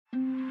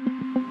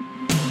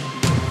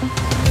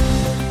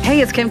Hey,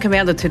 it's Kim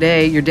Commando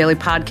Today, your daily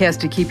podcast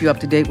to keep you up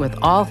to date with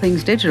all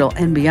things digital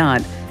and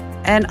beyond.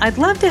 And I'd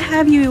love to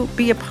have you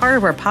be a part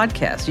of our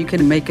podcast. You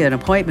can make an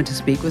appointment to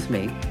speak with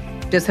me.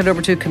 Just head over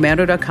to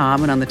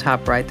commando.com, and on the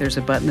top right, there's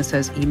a button that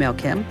says Email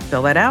Kim.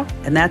 Fill that out,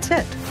 and that's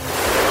it.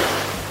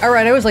 All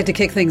right, I always like to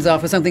kick things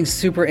off with something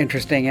super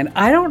interesting. And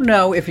I don't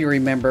know if you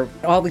remember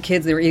all the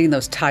kids, they were eating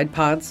those Tide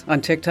Pods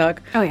on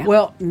TikTok. Oh, yeah.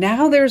 Well,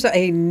 now there's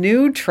a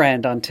new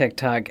trend on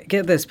TikTok.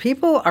 Get this,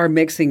 people are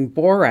mixing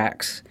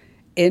borax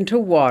into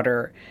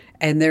water,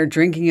 and they're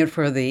drinking it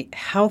for the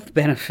health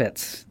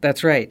benefits.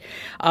 That's right.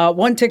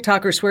 One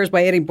TikToker swears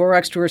by adding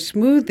borax to her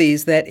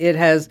smoothies that it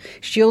has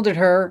shielded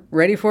her,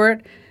 ready for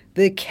it,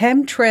 the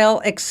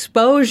chemtrail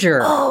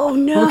exposure. Oh,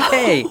 no.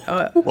 Okay.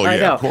 Well,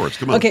 yeah, of course.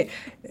 Come on. Okay.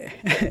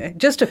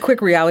 Just a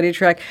quick reality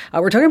check.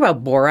 We're talking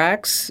about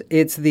borax.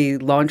 It's the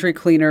laundry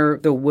cleaner,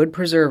 the wood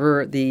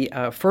preserver, the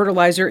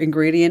fertilizer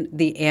ingredient,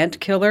 the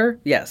ant killer.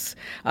 Yes.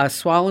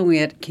 Swallowing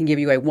it can give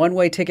you a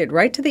one-way ticket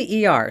right to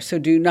the ER. So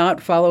do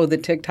not follow the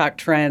TikTok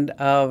trend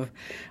of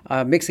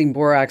mixing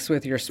borax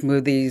with your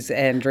smoothies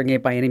and drinking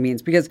it by any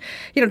means. Because,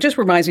 it just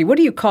reminds me, what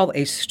do you call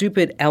a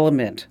stupid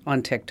element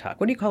on TikTok?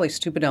 What do you call a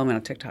stupid element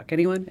on TikTok?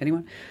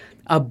 Anyone?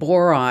 A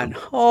boron.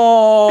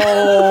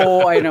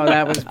 Oh, I know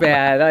that was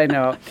bad. I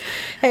know.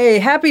 Hey,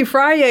 happy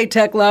Friday,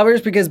 tech lovers,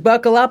 because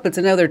buckle up. It's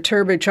another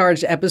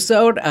turbocharged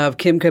episode of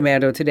Kim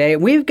Commando Today.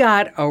 And we've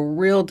got a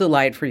real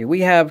delight for you. We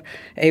have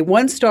a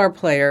one-star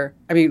player.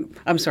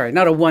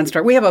 Not a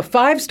one-star. We have a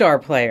five-star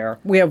player.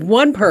 We have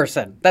one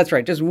person. That's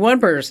right, just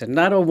one person,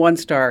 not a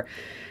one-star.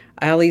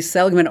 Ali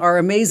Seligman, our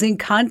amazing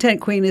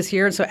content queen, is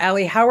here. So,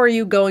 Ali, how are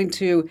you going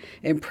to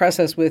impress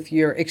us with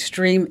your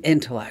extreme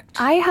intellect?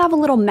 I have a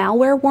little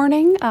malware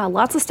warning,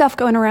 lots of stuff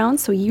going around,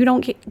 so you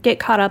don't get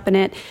caught up in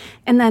it.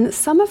 And then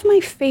some of my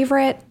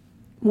favorite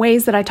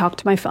ways that I talk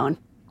to my phone.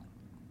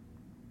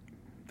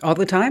 All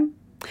the time?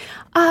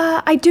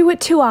 I do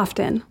it too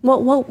often.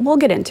 We'll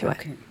get into it.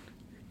 Okay.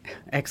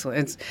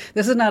 Excellent.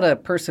 This is not a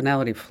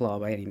personality flaw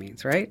by any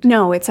means, right?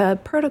 No, it's a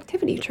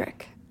productivity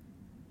trick.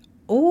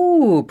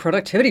 Oh,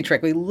 productivity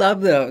trick. We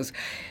love those.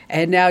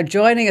 And now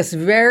joining us,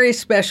 very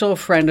special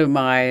friend of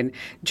mine.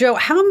 Joe,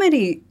 how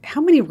many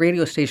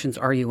radio stations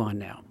are you on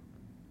now?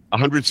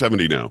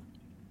 170 now.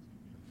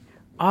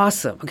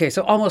 Awesome. Okay,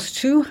 so almost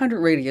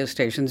 200 radio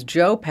stations,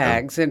 Joe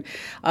Pags. And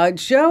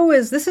Joe,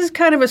 this is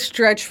kind of a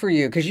stretch for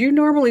you because you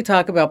normally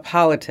talk about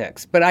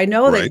politics, but I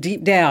know that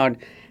deep down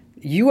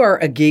you are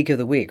a geek of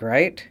the week,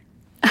 right?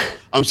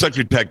 I'm such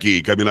a tech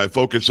geek. I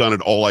focus on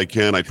it all I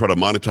can. I try to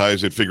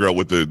monetize it, figure out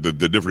what the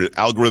different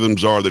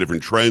algorithms are, the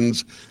different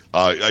trends.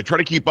 I try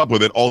to keep up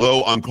with it,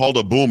 although I'm called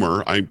a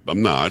boomer. I'm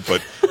not,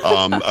 but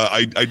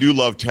I do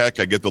love tech.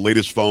 I get the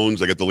latest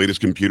phones. I get the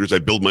latest computers. I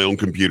build my own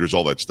computers,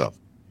 all that stuff.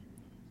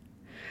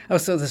 Oh,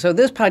 so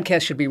this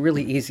podcast should be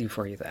really easy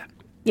for you then.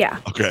 Yeah.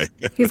 Okay.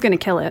 He's going to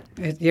kill it.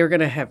 You're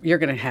going to have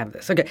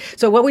this. Okay.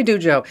 So what we do,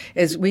 Joe,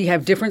 is we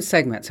have different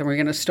segments, and we're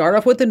going to start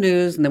off with the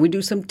news, and then we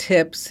do some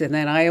tips, and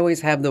then I always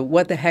have the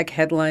what the heck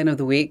headline of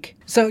the week.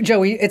 So,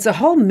 Joe, it's a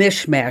whole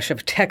mishmash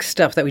of tech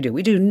stuff that we do.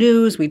 We do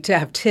news, we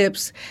have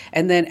tips,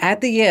 and then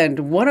at the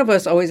end, one of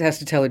us always has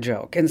to tell a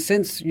joke. And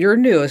since you're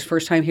new, it's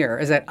first time here,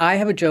 is that I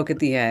have a joke at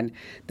the end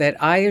that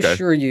I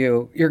assure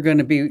you you're going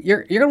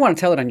to want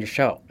to tell it on your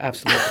show.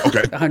 Absolutely.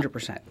 Okay.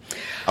 100%.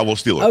 I will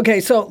steal it. Okay,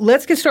 so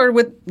let's get started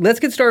with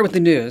the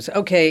news.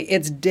 Okay,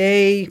 it's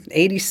day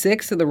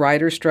 86 of the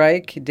writer's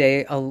strike,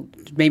 day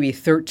maybe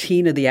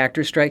 13 of the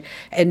actor's strike,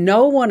 and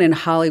no one in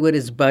Hollywood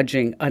is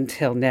budging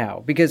until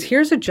now. Because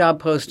here's a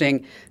job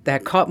posting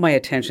that caught my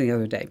attention the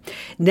other day.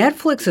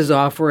 Netflix is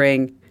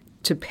offering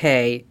to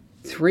pay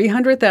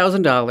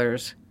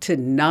 $300,000 to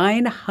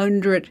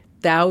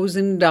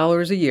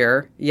 $900,000 a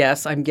year.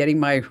 Yes, I'm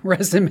getting my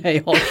resume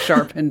all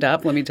sharpened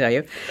up, let me tell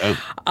you.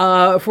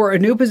 For a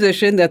new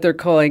position that they're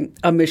calling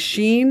a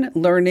machine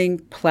learning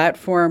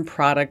platform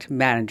product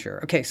manager.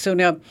 Okay, so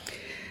now,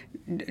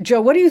 Joe,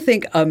 what do you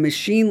think a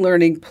machine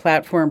learning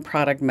platform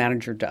product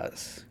manager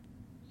does?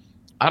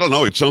 I don't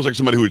know. It sounds like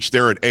somebody who would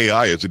stare at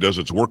AI as it does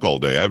its work all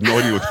day. I have no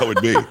idea what that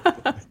would be.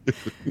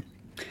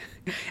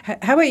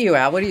 How about you,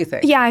 Al? What do you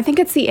think? Yeah, I think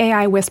it's the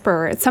AI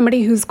whisperer. It's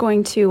somebody who's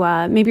going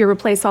to maybe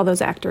replace all those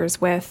actors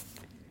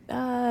with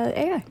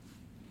AI.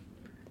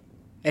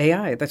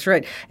 AI, that's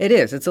right. It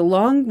is. It's a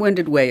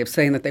long-winded way of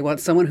saying that they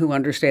want someone who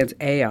understands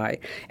AI.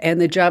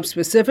 And the job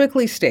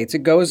specifically states,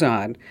 it goes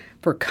on,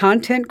 for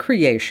content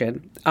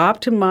creation,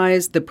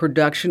 optimize the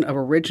production of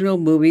original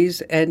movies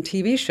and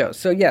TV shows.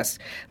 So yes,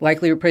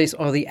 likely replace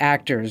all the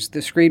actors, the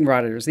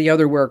screenwriters, the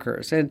other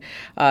workers, and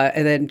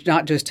then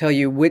not just tell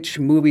you which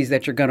movies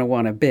that you're going to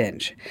want to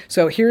binge.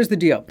 So here's the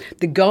deal.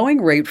 The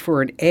going rate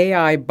for an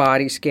AI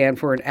body scan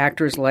for an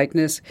actor's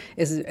likeness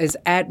is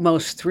at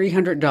most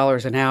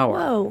 $300 an hour.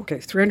 Whoa. Okay,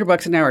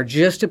 $300 an hour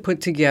just to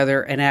put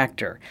together an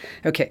actor.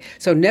 Okay,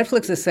 so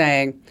Netflix is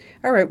saying,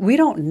 all right, we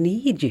don't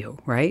need you,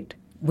 right?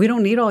 We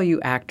don't need all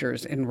you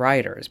actors and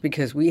writers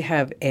because we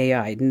have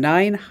AI,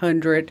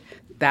 $900,000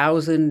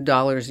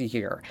 $100,000 a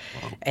year.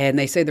 Wow. And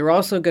they say they're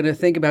also going to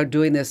think about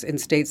doing this in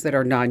states that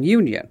are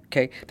non-union.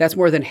 Okay, that's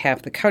more than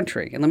half the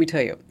country. And let me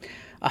tell you,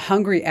 a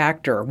hungry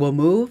actor will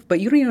move, but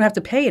you don't even have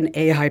to pay an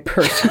AI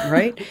person,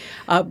 right?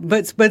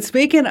 But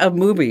speaking of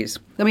movies,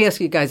 let me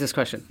ask you guys this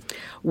question.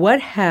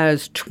 What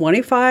has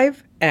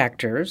 25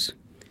 actors,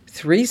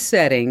 3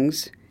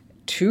 settings,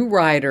 2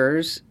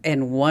 writers,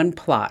 and 1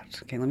 plot?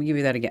 Okay, let me give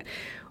you that again.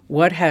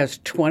 What has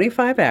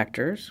 25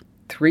 actors,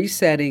 3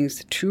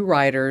 settings, 2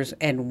 writers,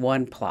 and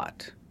 1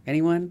 plot?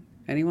 Anyone?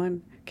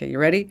 Okay, you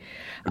ready?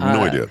 I have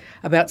no idea.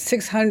 About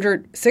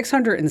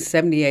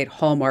 678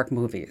 Hallmark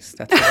movies.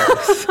 That's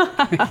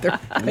what it is.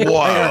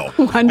 Wow.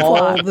 They're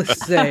all the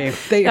same.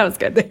 That was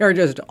good. They are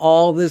just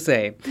all the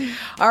same.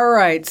 All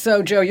right.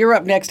 So, Joe, you're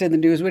up next in the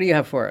news. What do you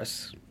have for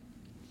us?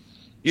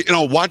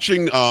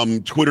 Watching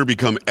Twitter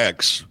become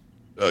X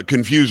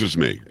confuses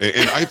me.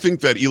 And I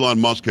think that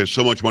Elon Musk has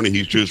so much money,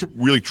 he's just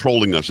really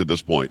trolling us at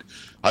this point.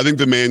 I think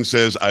the man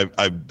says,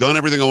 I've done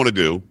everything I want to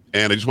do,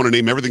 and I just want to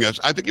name everything else.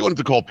 I think he wanted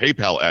to call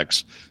PayPal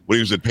X when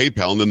he was at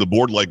PayPal, and then the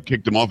board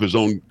kicked him off his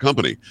own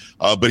company.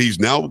 But he's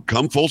now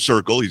come full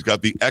circle. He's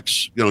got the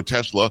X,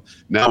 Tesla.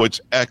 Now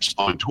it's X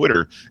on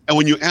Twitter. And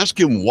when you ask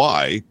him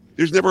why,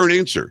 there's never an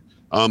answer.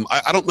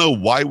 I don't know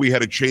why we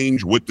had to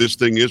change what this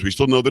thing is. We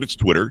still know that it's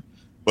Twitter.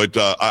 But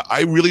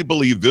I really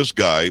believe this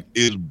guy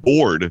is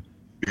bored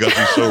because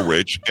he's so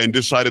rich and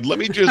decided, let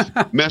me just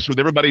mess with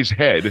everybody's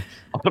head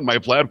on my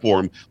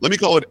platform. Let me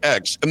call it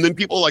X. And then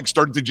people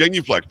started to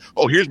genuflect.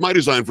 Oh, here's my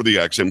design for the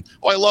X. And,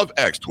 I love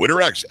X.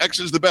 Twitter X. X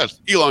is the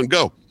best. Elon,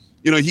 go.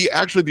 He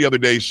actually the other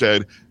day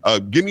said,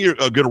 give me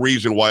a good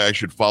reason why I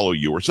should follow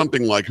you, or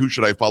something like, who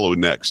should I follow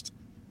next?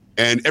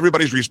 And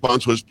everybody's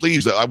response was,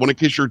 please, I want to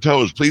kiss your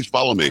toes. Please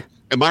follow me.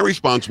 And my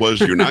response was,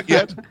 you're not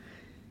yet.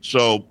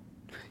 So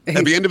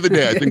at the end of the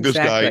day, I think this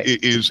guy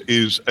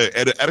is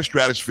at a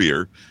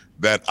stratosphere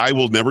that I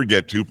will never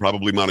get to,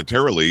 probably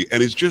monetarily,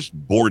 and is just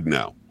bored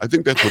now. I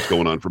think that's what's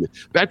going on for me.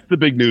 That's the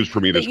big news for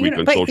me this week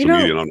on social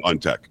media and on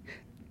tech.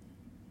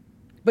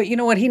 But you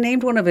know what? He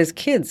named one of his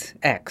kids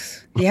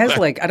X. He has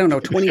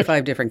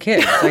 25 different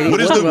kids.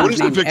 What is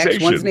the fixation?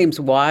 X, one's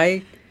name's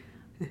Y.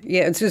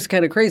 Yeah, it's just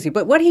kind of crazy.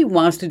 But what he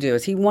wants to do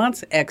is he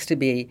wants X to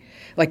be,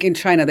 like in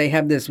China, they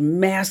have this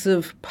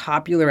massive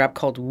popular app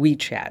called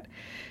WeChat.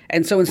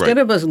 And so instead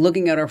of us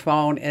looking at our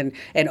phone and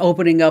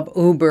opening up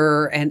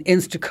Uber and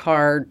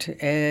Instacart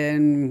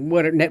and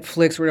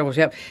Netflix or whatever we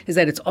have, is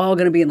that it's all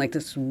going to be in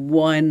this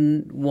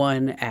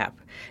one app.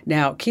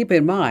 Now, keep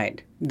in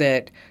mind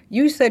that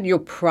you said you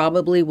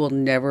probably will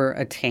never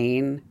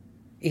attain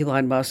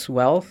Elon Musk's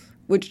wealth,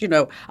 which,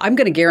 I'm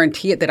going to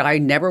guarantee it that I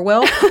never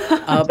will.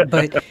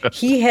 But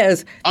he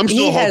has, I'm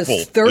still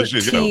hopeful.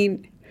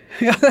 13.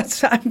 Yeah,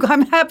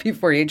 I'm happy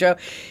for you, Joe.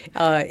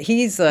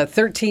 He's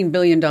 $13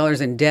 billion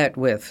in debt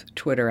with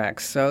Twitter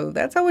X, so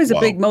that's always a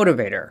big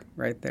motivator,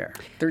 right there.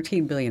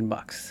 $13 billion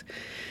bucks.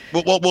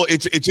 Well,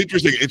 it's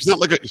interesting. It's not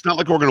like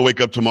we're going to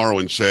wake up tomorrow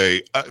and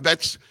say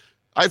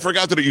I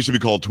forgot that it used to be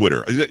called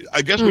Twitter.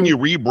 I guess when you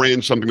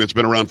rebrand something that's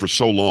been around for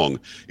so long,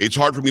 it's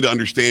hard for me to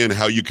understand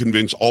how you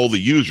convince all the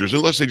users,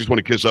 unless they just want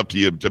to kiss up to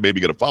you to maybe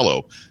get a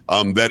follow,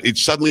 that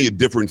it's suddenly a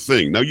different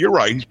thing. Now, you're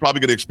right. He's probably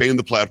going to expand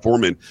the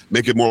platform and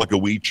make it more like a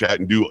WeChat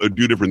and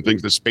do different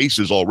things. The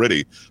spaces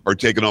already are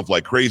taking off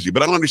like crazy.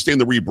 But I don't understand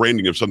the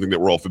rebranding of something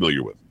that we're all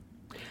familiar with.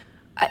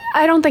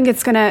 I don't think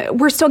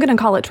we're still going to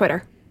call it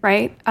Twitter.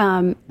 Right?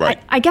 Right.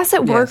 I guess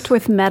it worked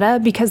with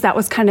Meta because that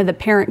was kind of the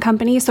parent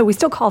company. So we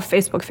still call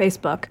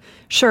Facebook.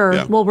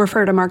 Sure, we'll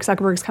refer to Mark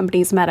Zuckerberg's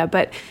company as Meta,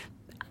 but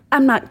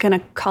I'm not going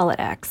to call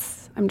it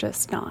X. I'm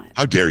just not.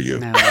 How dare you?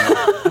 No,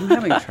 I'm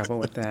having trouble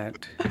with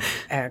that.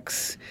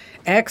 X.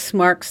 X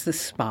marks the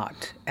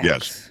spot. X.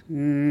 Yes.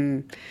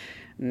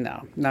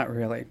 No, not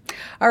really.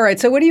 All right,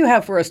 so what do you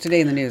have for us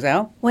today in the news,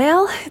 Al?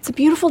 Well, it's a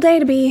beautiful day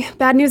to be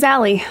Bad News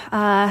Alley.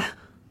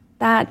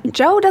 That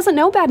Joe doesn't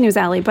know Bad News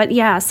Alley, but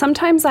yeah,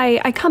 sometimes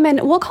I come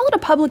in, we'll call it a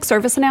public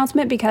service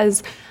announcement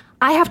because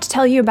I have to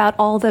tell you about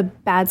all the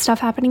bad stuff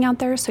happening out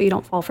there so you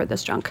don't fall for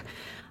this junk.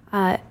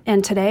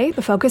 And today,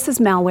 the focus is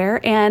malware,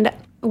 and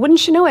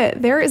wouldn't you know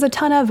it, there is a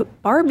ton of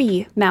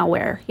Barbie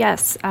malware.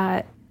 Yes,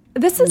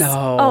 this is,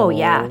 oh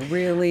yeah.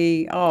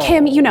 Really? Oh.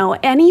 Kim,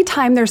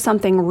 anytime there's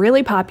something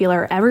really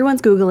popular,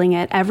 everyone's Googling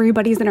it,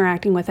 everybody's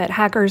interacting with it,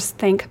 hackers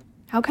think,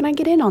 how can I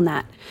get in on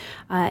that?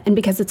 And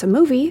because it's a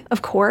movie,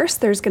 of course,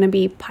 there's going to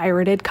be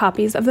pirated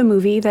copies of the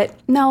movie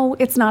no,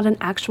 it's not an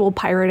actual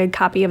pirated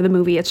copy of the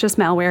movie. It's just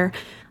malware.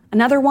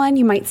 Another one,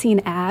 you might see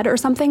an ad or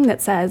something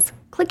that says,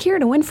 click here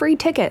to win free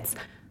tickets.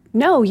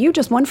 No, you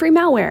just won free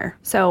malware.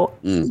 So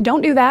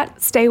don't do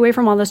that. Stay away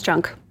from all this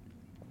junk.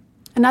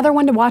 Another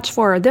one to watch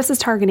for, this is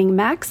targeting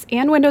Macs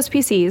and Windows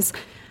PCs.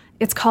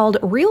 It's called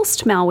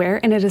Realst malware,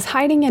 and it is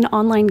hiding in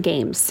online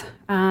games.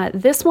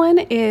 This one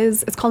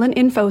it's called an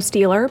info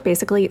stealer.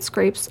 Basically, it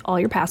scrapes all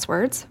your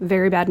passwords.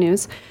 Very bad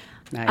news.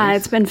 Nice.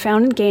 It's been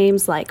found in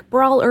games like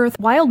Brawl Earth,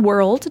 Wild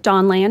World,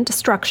 Dawnland,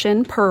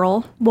 Destruction,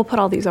 Pearl. We'll put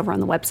all these over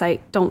on the website.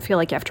 Don't feel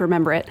like you have to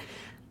remember it.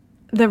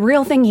 The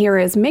real thing here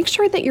is make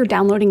sure that you're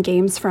downloading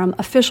games from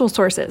official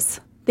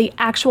sources. The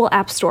actual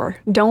App Store.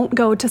 Don't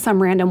go to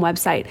some random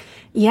website.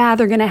 Yeah,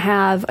 they're going to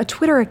have a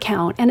Twitter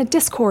account and a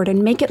Discord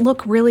and make it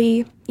look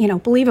really,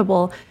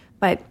 believable.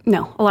 But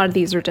no, a lot of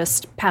these are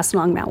just passed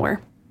along malware.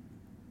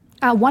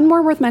 One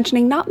more worth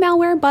mentioning, not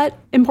malware, but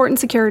important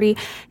security.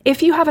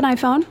 If you have an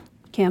iPhone,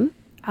 Kim,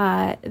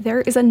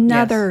 there is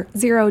another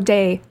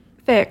 0-day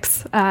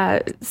fix.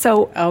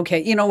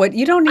 Okay, you know what?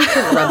 You don't need to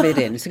rub it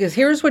in, because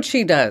here's what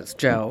she does,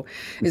 Joe,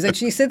 is that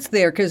she sits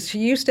there, because she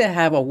used to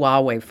have a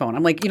Huawei phone.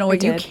 I'm like, you know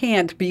what? You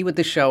can't be with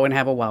the show and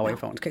have a Huawei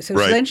phone. Okay, so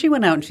then she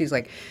went out and she's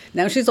like,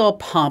 now she's all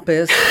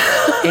pompous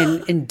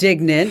and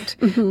indignant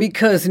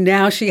because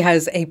now she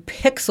has a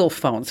Pixel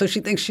phone. So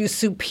she thinks she's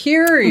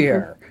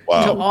superior.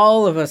 Wow. To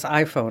all of us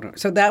iPhone.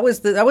 So that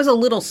was a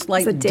little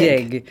slight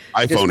dig.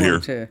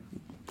 iPhone here.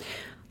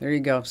 There you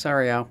go.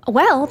 Sorry, Al.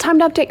 Well, time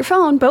to update your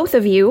phone, both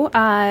of you.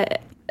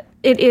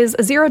 It is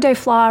a 0-day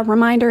flaw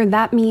reminder.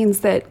 That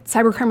means that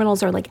cyber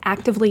criminals are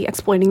actively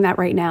exploiting that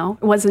right now.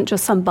 It wasn't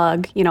just some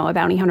bug, a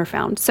bounty hunter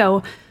found.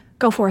 So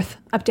go forth,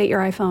 update your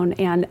iPhone,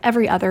 and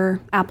every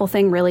other Apple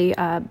thing, really,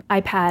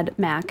 iPad,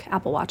 Mac,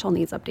 Apple Watch all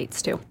needs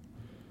updates too.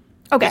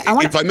 Okay, I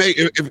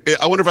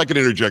wonder if I can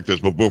interject this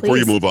before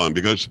you move on,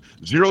 because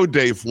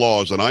 0-day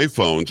flaws on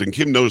iPhones, and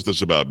Kim knows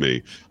this about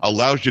me,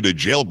 allows you to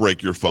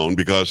jailbreak your phone,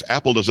 because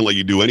Apple doesn't let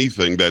you do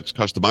anything that's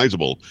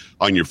customizable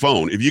on your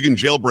phone. If you can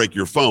jailbreak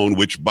your phone,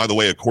 which, by the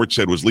way, a court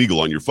said was legal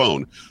on your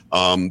phone,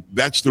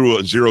 that's through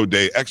a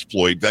 0-day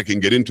exploit that can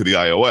get into the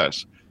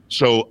iOS.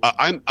 So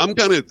I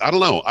don't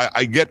know.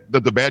 I get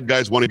that the bad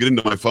guys want to get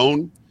into my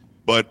phone.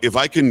 But if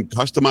I can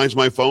customize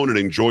my phone and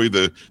enjoy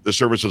the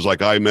services like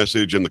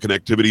iMessage and the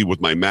connectivity with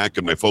my Mac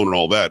and my phone and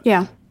all that,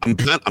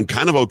 I'm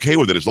kind of okay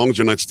with it, as long as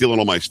you're not stealing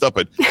all my stuff.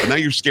 But now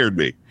you scared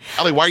me.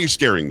 Allie, why are you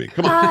scaring me?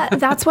 Come on.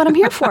 That's what I'm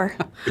here for.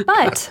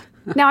 But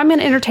now I'm going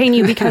to entertain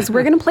you, because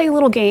we're going to play a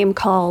little game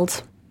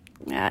called,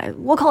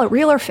 we'll call it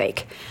real or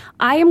fake.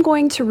 I am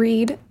going to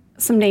read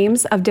some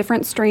names of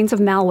different strains of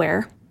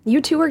malware.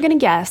 You two are going to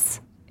guess,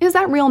 is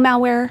that real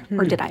malware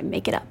or did I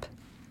make it up?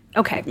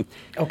 Okay.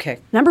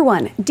 Number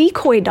 1,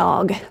 decoy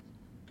dog.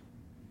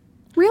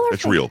 Real or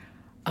It's fake? real.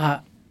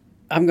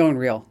 I'm going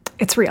real.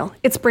 It's real.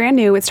 It's brand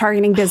new. It's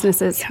targeting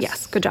businesses.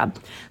 Yes, good job.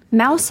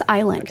 Mouse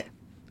Island.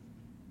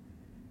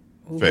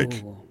 Okay.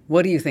 Fake.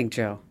 What do you think,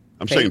 Joe?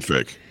 I'm saying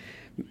fake.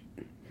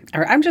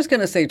 All right, I'm just going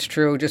to say it's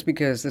true, just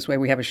because this way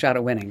we have a shot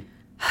at winning.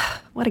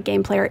 What a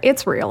game player.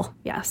 It's real.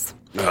 Yes.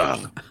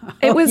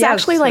 It was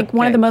actually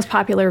one of the most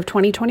popular of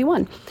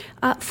 2021.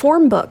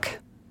 Form book.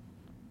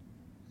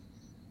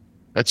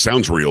 That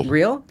sounds real.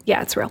 Real?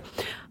 Yeah, it's real.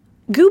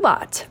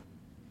 Goobot.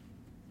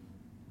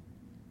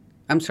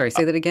 I'm sorry,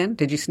 say that again.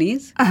 Did you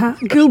sneeze?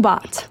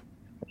 Goobot.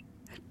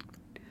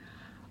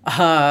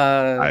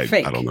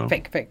 Fake. I don't know.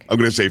 Fake. I'm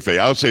going to say fake.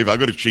 I'm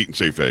going to cheat and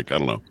say fake. I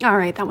don't know. All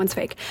right, that one's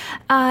fake.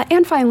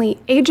 And finally,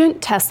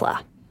 Agent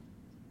Tesla.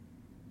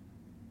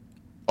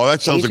 Oh,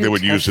 that sounds like they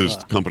would Tesla. use his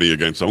company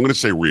against. So I'm going to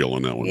say real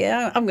on that one.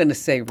 Yeah, I'm going to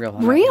say real.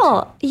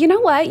 Real. You know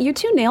what? You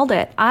two nailed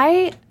it.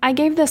 I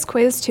gave this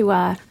quiz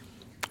to,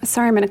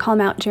 sorry, I'm going to call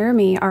him out,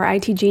 Jeremy, our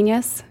IT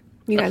genius.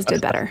 You guys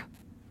did better.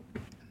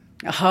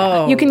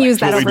 Oh, you can use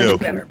that over. do.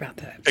 Better about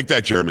that. Take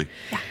that, Jeremy.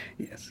 Yeah.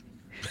 Yes.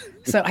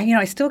 So,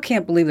 I still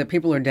can't believe that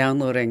people are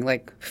downloading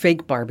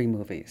fake Barbie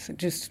movies. It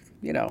just,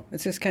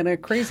 it's just kind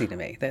of crazy to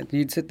me that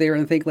you'd sit there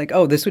and think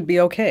oh, this would be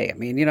okay. I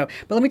mean, but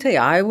let me tell you,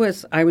 I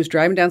was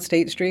driving down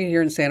State Street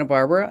here in Santa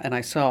Barbara, and I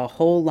saw a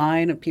whole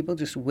line of people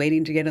just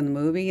waiting to get in the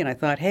movie, and I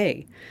thought,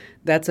 hey,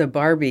 that's a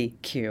Barbie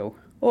queue.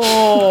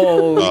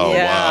 Oh,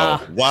 yeah.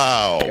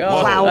 Wow.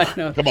 Wow.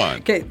 Come on.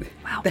 Okay,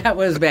 that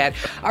was bad.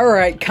 All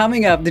right,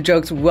 coming up, the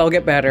jokes will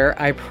get better,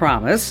 I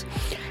promise.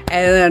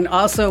 And then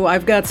also,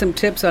 I've got some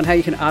tips on how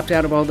you can opt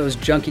out of all those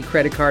junky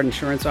credit card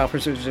insurance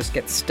offers that just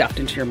get stuffed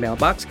into your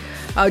mailbox.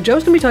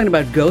 Joe's going to be talking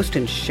about ghost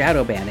and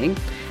shadow banning.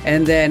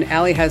 And then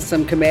Allie has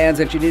some commands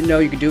that you didn't know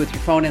you could do with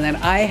your phone. And then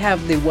I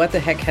have the what the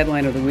heck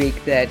headline of the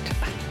week that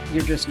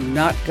you're just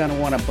not going to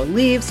want to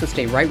believe. So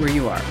stay right where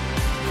you are.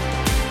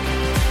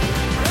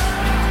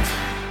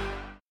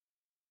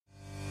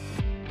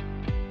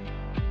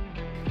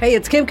 Hey,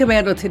 it's Kim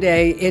Komando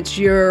today. It's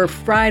your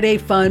Friday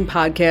Fun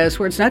podcast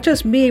where it's not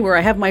just me, where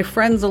I have my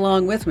friends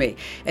along with me.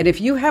 And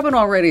if you haven't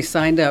already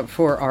signed up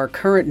for our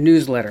current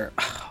newsletter,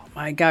 oh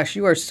my gosh,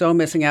 you are so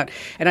missing out.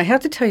 And I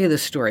have to tell you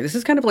this story. This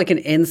is kind of like an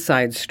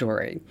inside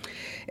story.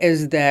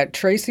 Is that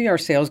Tracy, our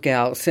sales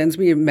gal, sends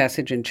me a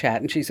message in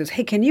chat and she says,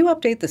 hey, can you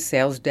update the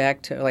sales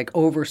deck to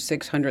over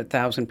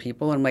 600,000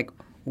 people? And I'm like,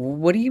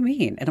 what do you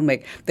mean? And I'm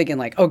thinking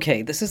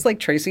okay, this is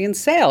Tracy in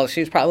sales.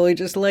 She's probably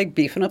just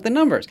beefing up the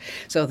numbers.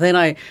 So then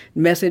I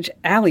message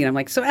Allie and I'm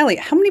like, so Allie,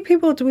 how many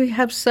people do we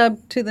have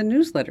subbed to the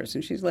newsletters?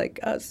 And she's like,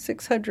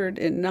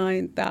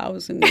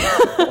 609,000.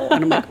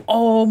 And I'm like,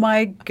 oh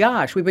my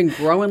gosh, we've been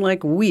growing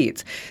like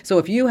weeds. So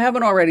if you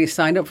haven't already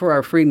signed up for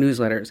our free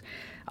newsletters,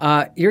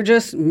 you're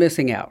just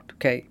missing out,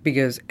 okay?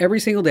 Because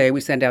every single day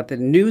we send out the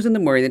news in the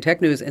morning, the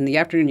tech news. In the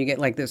afternoon, you get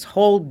this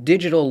whole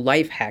digital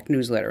life hack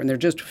newsletter, and they're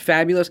just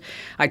fabulous.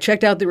 I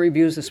checked out the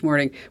reviews this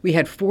morning. We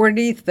had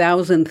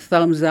 40,000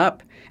 thumbs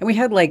up, and we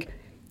had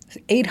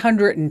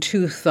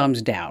 802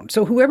 thumbs down.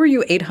 So whoever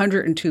you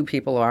 802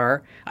 people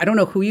are, I don't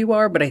know who you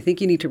are, but I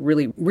think you need to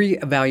really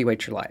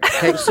reevaluate your life.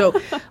 Okay, so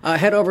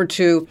head over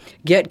to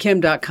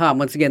getkim.com.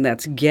 Once again,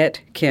 that's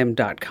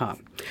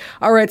getkim.com.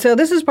 All right, so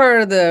this is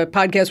part of the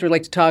podcast where we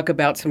like to talk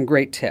about some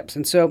great tips.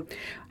 And so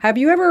have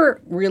you ever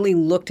really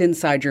looked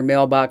inside your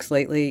mailbox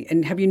lately?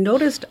 And have you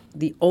noticed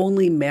the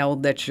only mail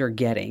that you're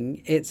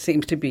getting, it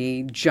seems to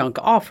be junk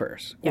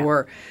offers? Yeah.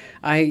 Or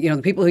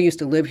the people who used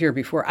to live here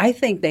before, I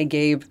think they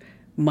gave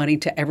money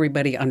to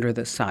everybody under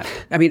the sun.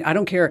 I mean, I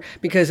don't care,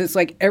 because it's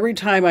like every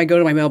time I go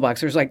to my mailbox,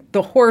 there's like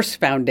the Horse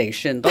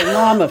Foundation, the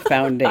Llama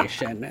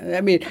Foundation.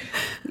 I mean,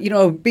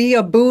 be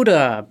a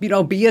Buddha,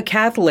 be a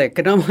Catholic.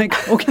 And I'm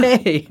like,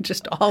 okay,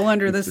 just all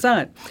under the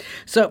sun.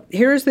 So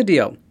here's the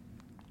deal,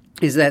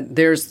 is that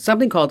there's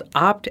something called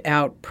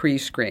opt-out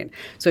pre-screen.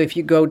 So if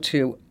you go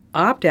to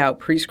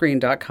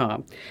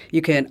optoutprescreen.com,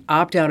 you can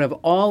opt out of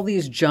all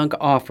these junk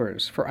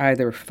offers for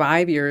either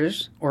 5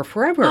 years or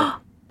forever.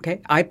 Okay,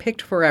 I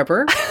picked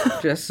forever,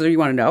 just so you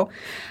want to know.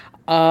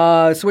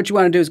 So what you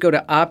want to do is go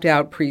to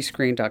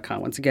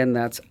optoutprescreen.com. Once again,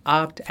 that's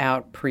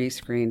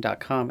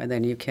optoutprescreen.com, and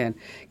then you can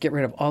get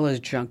rid of all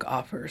those junk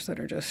offers that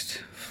are just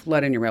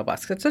flooding your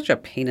mailbox. It's such a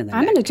pain in the neck.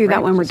 I'm going to do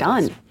that when we're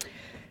done.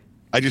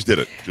 I just did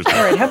it.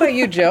 All right, how about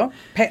you, Joe?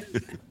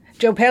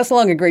 Joe, pass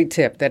along a great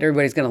tip that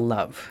everybody's going to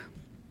love.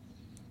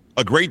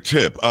 A great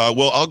tip.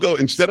 Well, I'll go,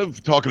 instead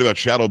of talking about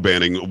shadow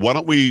banning, why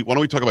don't we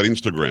talk about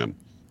Instagram?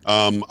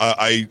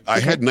 I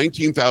had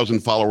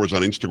 19,000 followers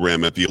on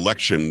Instagram at the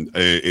election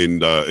in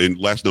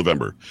last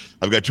November.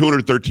 I've got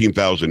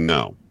 213,000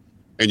 now.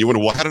 And you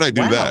wonder, well, how did I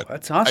do that?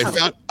 That's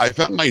awesome. I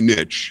found my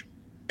niche,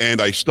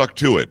 and I stuck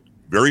to it.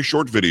 Very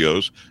short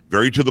videos,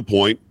 very to the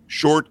point,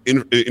 short,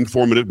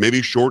 informative,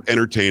 maybe short,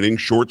 entertaining,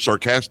 short,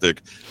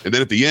 sarcastic. And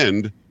then at the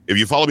end, if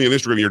you follow me on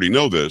Instagram, you already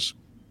know this,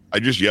 I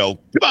just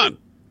yell, "Come on,"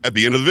 at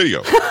the end of the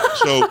video.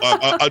 So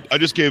I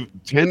just gave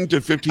 10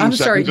 to 15 I'm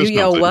seconds sorry, of you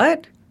yell something.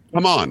 what?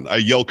 Come on. I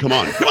yell, "Come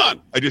on, come on."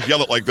 I just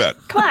yell it like that.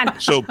 Come on.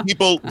 So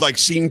people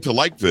seem to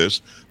like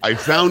this. I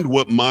found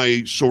what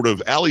my sort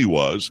of alley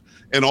was,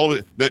 and all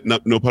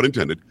that, no pun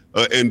intended.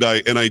 And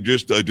I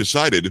just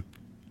decided,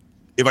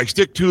 if I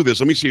stick to this,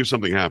 let me see if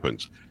something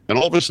happens. And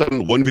all of a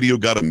sudden, one video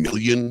got 1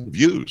 million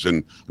views,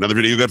 and another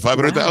video got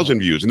 500,000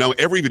 views. And now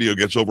every video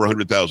gets over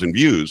 100,000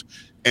 views.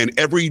 And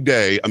every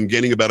day, I'm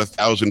gaining about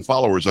 1,000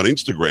 followers on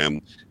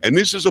Instagram. And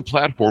this is a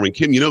platform, and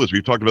Kim, you know this,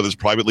 we've talked about this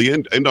privately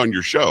and on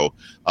your show.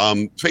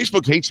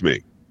 Facebook hates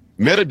me.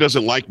 Meta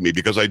doesn't like me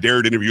because I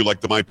dared interview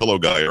like the MyPillow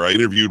guy, or I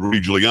interviewed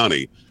Rudy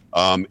Giuliani.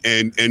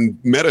 And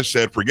Meta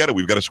said, forget it,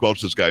 we've got to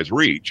squelch this guy's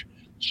reach.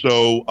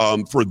 So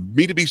for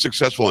me to be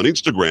successful on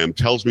Instagram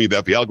tells me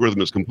that the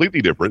algorithm is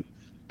completely different,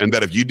 and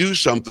that if you do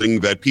something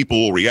that people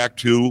will react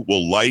to,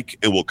 will like,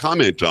 and will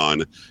comment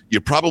on,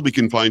 you probably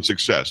can find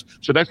success.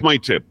 So that's my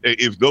tip.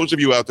 If those of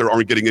you out there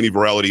aren't getting any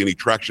virality, any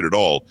traction at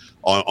all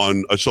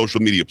on a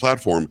social media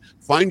platform,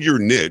 find your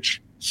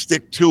niche,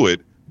 stick to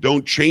it,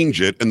 don't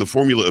change it, and the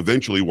formula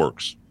eventually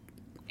works.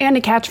 And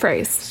a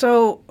catchphrase.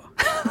 So,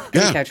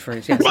 Yeah.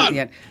 catchphrase, yes. Come on.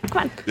 Yeah.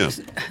 Come on. Yeah.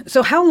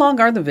 So how long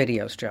are the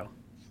videos, Joe?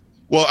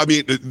 Well, I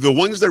mean, the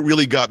ones that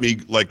really got me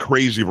like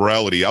crazy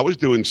virality, I was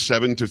doing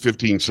 7 to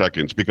 15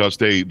 seconds because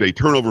they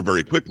turn over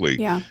very quickly.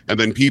 Yeah. And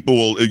then you're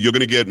going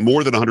to get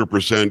more than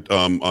 100%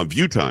 on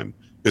view time,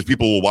 because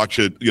people will watch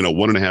it,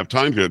 1.5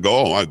 times and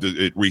go, oh,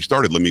 it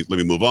restarted. Let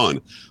me move on.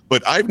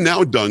 But I've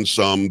now done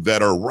some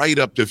that are right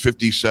up to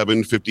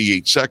 57,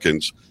 58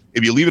 seconds.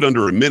 If you leave it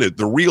under a minute,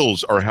 the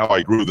reels are how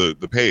I grew the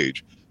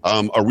page.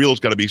 A reel's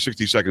got to be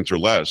 60 seconds or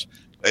less.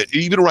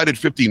 Even right at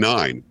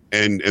 59,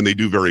 and they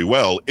do very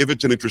well if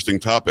it's an interesting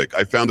topic.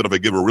 I found that if I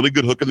give a really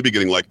good hook at the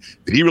beginning, like,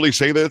 did he really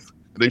say this?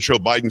 And then show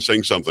Biden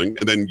saying something,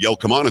 and then yell,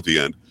 "Come on," at the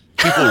end.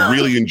 People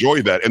really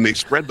enjoy that, and they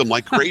spread them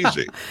like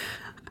crazy.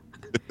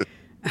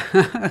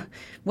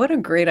 What a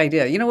great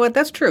idea. You know what?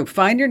 That's true.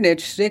 Find your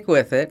niche, stick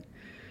with it,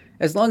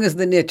 as long as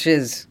the niche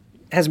has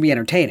to be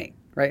entertaining,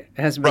 right?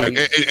 It has to be Right,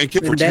 and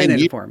for 10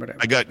 years, informative.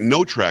 I got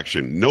no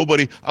traction.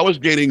 Nobody. I was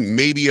gaining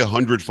maybe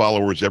 100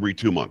 followers every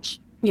 2 months.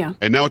 Yeah.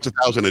 And now it's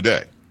 1,000 a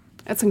day.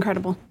 That's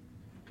incredible.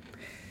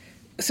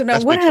 So now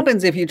That's what my tip.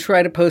 happens if you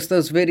try to post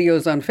those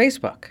videos on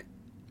Facebook?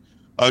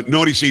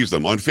 Nobody sees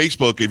them. On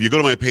Facebook, if you go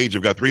to my page,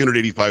 I've got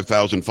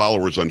 385,000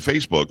 followers on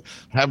Facebook,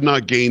 have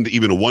not gained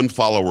even 1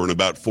 follower in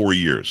about 4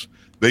 years.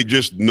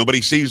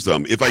 Nobody sees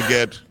them. If I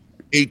get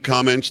 8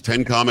 comments,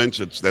 10 comments,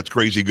 that's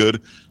crazy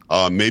good.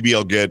 Maybe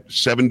I'll get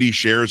 70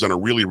 shares on a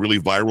really, really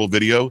viral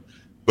video.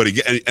 But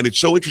again, and it's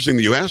so interesting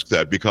that you ask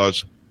that,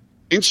 because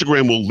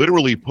Instagram will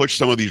literally push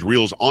some of these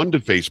reels onto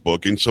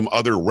Facebook in some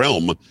other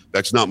realm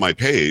that's not my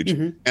page.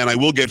 Mm-hmm. And I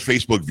will get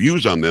Facebook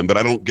views on them, but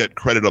I don't get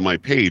credit on my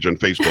page on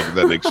Facebook, if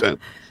that makes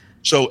sense.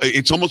 So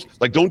it's almost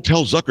like, don't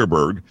tell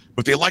Zuckerberg,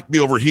 but they like me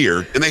over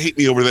here and they hate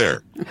me over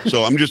there.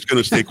 So I'm just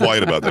going to stay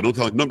quiet about that. Don't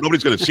tell.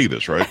 Nobody's going to see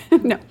this, right?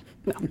 No.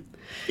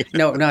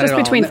 No, not Just at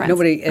all. between friends.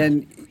 Nobody.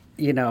 And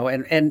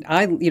and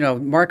I,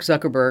 Mark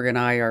Zuckerberg and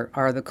I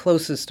are the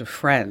closest of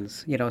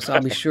friends, so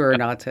I'll be sure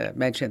not to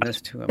mention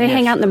this to him. They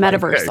hang out in the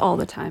metaverse all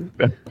the time.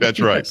 That's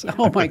right.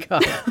 Oh my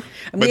God.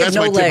 And but that's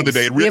my tip of the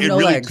day. It really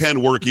legs.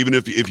 can work, even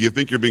if you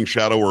think you're being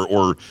shadow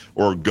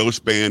or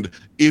ghost banned.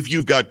 If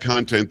you've got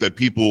content that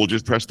people will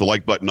just press the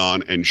like button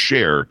on and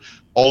share,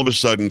 all of a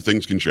sudden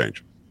things can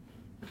change.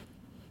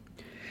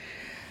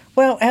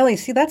 Well, Allie,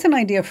 see, that's an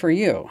idea for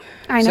you.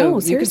 I know,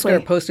 seriously. You can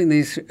start posting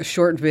these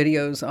short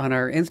videos on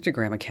our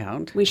Instagram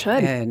account. We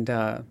should. And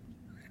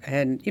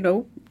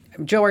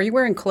Joe, are you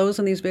wearing clothes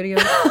in these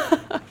videos?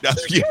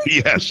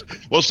 Yes.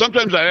 Well,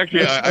 sometimes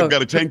I've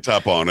got a tank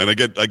top on, and I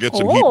get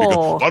some heat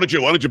because why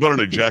don't you put on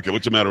a jacket?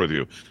 What's the matter with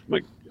you? I'm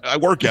like, I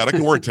work out. I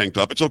can wear a tank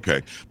top. It's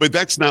okay. But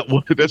that's not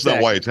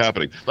not why it's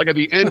happening. Like at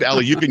the end,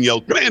 Allie, you can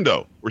yell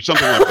 "Commando" or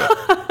something like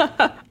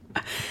that.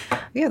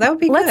 Yeah, that would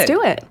be good. Let's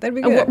do it. That'd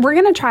be good. We're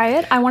going to try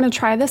it. I want to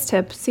try this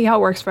tip, see how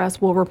it works for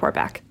us. We'll report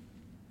back.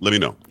 Let me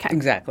know. Okay.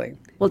 Exactly.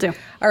 We'll do.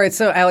 All right.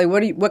 So, Allie,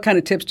 what kind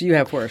of tips do you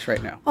have for us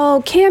right now?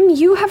 Oh, Kim,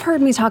 you have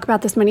heard me talk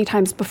about this many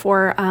times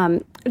before.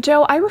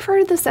 Joe, I refer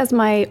to this as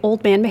my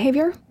old man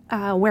behavior,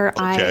 where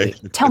I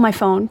tell my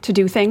phone to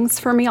do things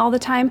for me all the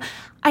time.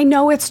 I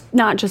know it's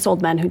not just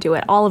old men who do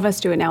it. All of us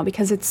do it now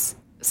because it's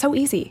so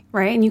easy,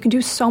 right? And you can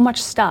do so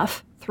much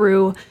stuff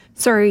through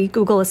Siri,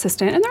 Google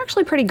Assistant, and they're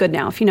actually pretty good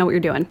now if you know what you're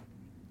doing.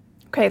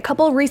 Okay, a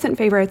couple of recent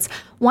favorites.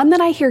 One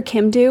that I hear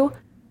Kim do,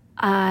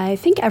 I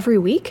think every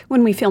week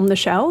when we film the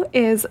show,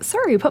 is,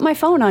 Siri, put my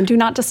phone on Do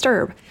Not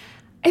Disturb.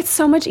 It's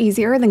so much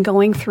easier than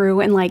going through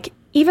and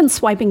even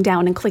swiping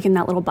down and clicking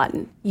that little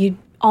button.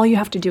 All you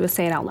have to do is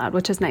say it out loud,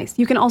 which is nice.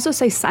 You can also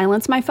say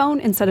silence my phone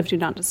instead of Do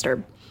Not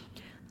Disturb.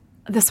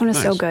 This one is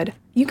so good.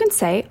 You can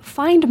say,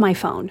 find my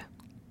phone.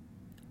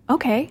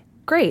 Okay,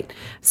 great.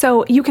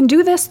 So you can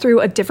do this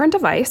through a different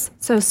device.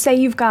 So say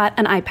you've got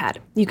an iPad.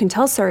 You can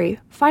tell Siri,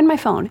 find my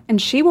phone,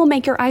 and she will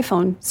make your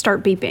iPhone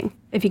start beeping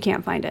if you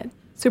can't find it.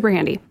 Super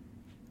handy.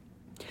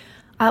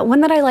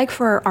 One that I like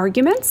for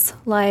arguments,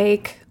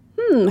 like,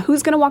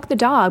 who's going to walk the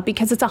dog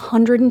because it's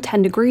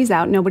 110 degrees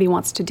out, nobody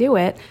wants to do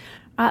it.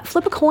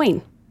 Flip a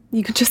coin.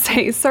 You could just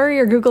say, Siri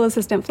or Google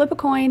Assistant, flip a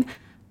coin.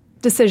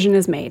 Decision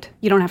is made.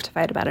 You don't have to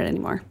fight about it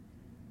anymore.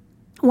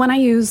 One I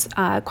use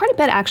quite a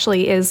bit,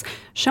 actually, is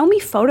show me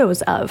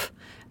photos of.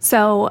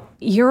 So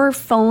your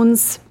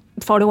phone's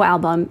photo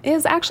album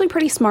is actually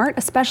pretty smart,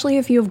 especially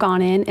if you've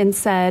gone in and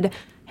said,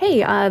 hey,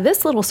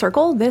 this little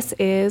circle, this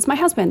is my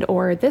husband,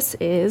 or this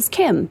is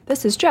Kim,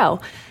 this is Joe.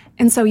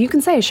 And so you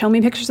can say, show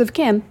me pictures of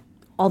Kim.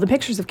 All the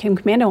pictures of Kim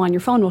Commando on your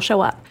phone will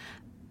show up.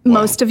 Wow.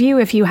 Most of you,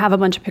 if you have a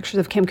bunch of pictures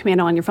of Kim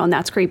Commando on your phone,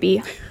 that's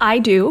creepy. I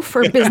do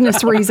for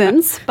business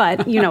reasons,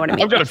 but you know what I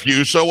mean. I've got a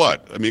few, so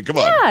what? I mean, come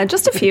on. Yeah,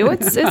 just a few.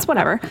 It's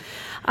whatever.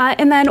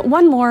 And then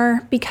one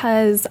more,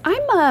 because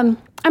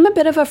I'm a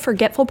bit of a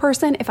forgetful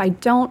person if I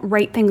don't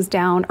write things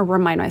down or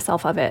remind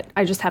myself of it.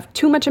 I just have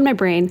too much in my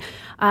brain.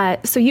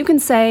 So you can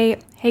say,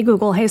 hey,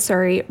 Google, hey,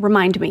 Siri,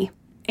 remind me.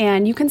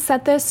 And you can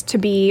set this to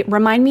be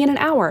remind me in an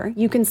hour.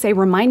 You can say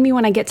remind me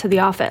when I get to the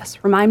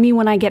office. Remind me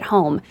when I get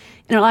home.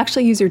 And it'll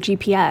actually use your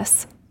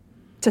GPS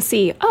to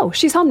see, oh,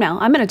 she's home now.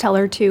 I'm going to tell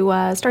her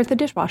to start the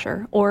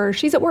dishwasher. Or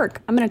she's at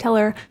work. I'm going to tell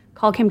her,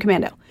 call Kim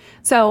Commando.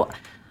 So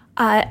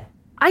I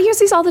use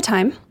these all the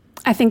time.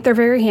 I think they're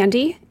very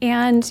handy.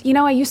 And,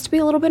 I used to be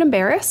a little bit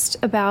embarrassed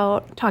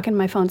about talking to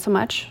my phone so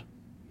much.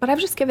 But I've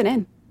just given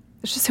in.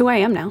 It's just who I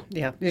am now.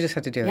 Yeah, you just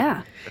have to do it.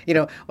 Yeah.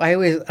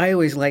 I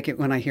always like it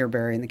when I hear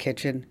Barry in the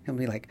kitchen. He'll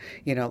be like,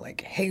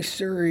 hey,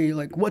 Siri,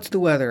 what's the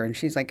weather? And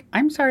she's like,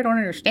 I'm sorry, I don't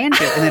understand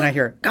you. And then I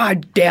hear,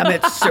 God damn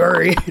it,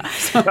 Siri.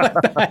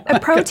 A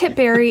pro tip,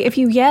 Barry, if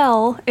you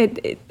yell,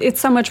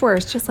 it's so much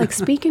worse. Just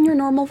speak in your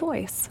normal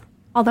voice.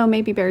 Although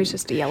maybe Barry's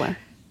just a yeller.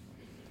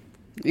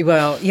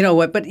 Well, you know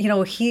what? But,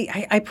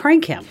 I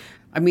prank him.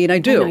 I mean, I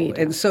do.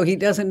 And so he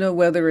doesn't know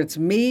whether it's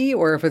me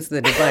or if it's the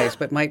device.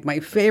 But my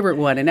favorite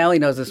one, and Allie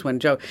knows this one,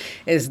 Joe,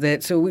 is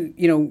that, so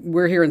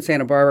we're here in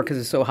Santa Barbara because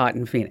it's so hot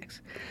in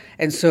Phoenix.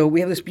 And so we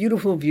have this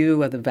beautiful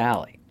view of the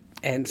valley.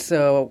 And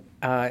so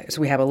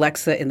we have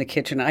Alexa in the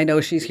kitchen. I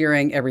know she's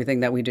hearing everything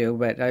that we do,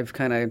 but I've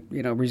kind of,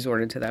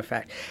 resorted to that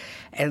fact.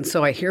 And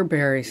so I hear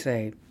Barry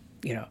say,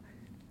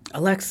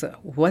 Alexa,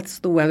 what's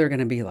the weather going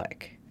to be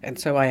like? And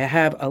so I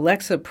have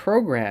Alexa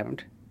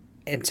programmed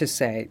and to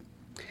say,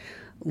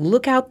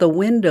 look out the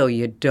window,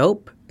 you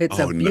dope. It's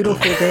a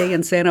beautiful day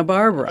in Santa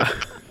Barbara.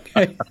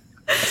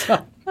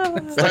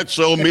 That's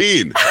so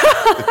mean.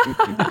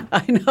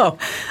 I know,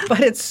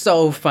 but it's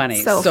so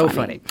funny. So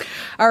funny.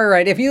 All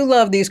right. If you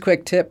love these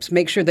quick tips,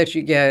 make sure that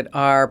you get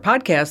our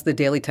podcast, The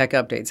Daily Tech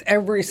Updates.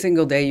 Every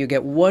single day, you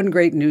get one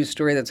great news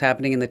story that's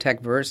happening in the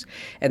tech verse,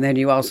 and then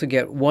you also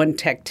get one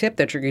tech tip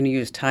that you're going to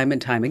use time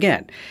and time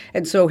again.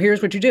 And so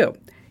here's what you do.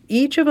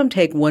 Each of them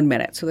take 1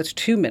 minute, so that's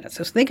 2 minutes.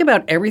 So think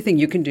about everything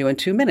you can do in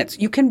 2 minutes.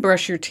 You can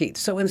brush your teeth.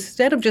 So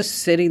instead of just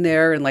sitting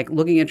there and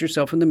looking at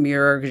yourself in the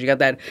mirror because you got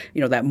that,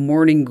 that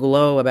morning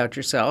glow about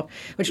yourself,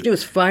 what you do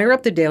is fire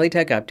up the Daily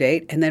Tech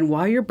Update, and then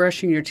while you're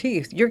brushing your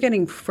teeth, you're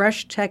getting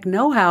fresh tech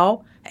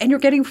know-how and you're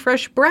getting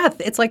fresh breath.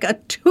 It's like a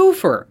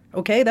twofer,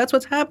 okay? That's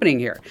what's happening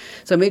here.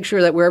 So make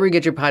sure that wherever you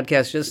get your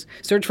podcast, just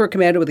search for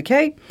Commando with a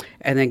K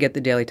and then get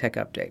the Daily Tech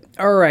Update.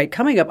 All right,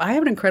 coming up, I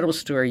have an incredible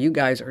story you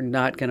guys are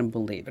not going to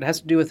believe. It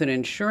has to do with an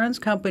insurance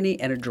company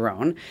and a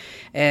drone.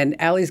 And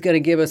Allie's going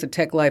to give us a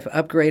Tech Life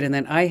upgrade, and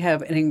then I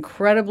have an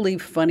incredibly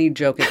funny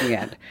joke at the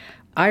end.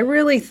 I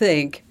really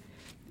think,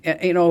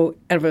 out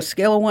of a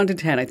scale of 1 to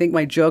 10, I think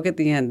my joke at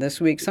the end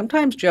this week,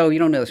 sometimes, Joe, you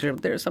don't know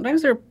this,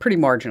 sometimes they're pretty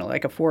marginal,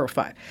 like a 4 or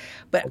 5.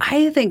 But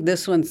I think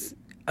this one's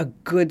a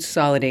good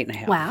solid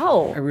 8.5.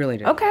 Wow. I really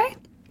do. Okay.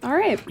 All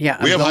right.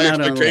 Yeah. We have high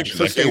expectations.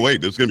 I can't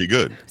wait. This is going to be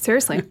good.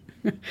 Seriously.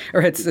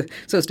 All right.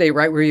 So stay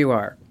right where you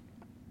are.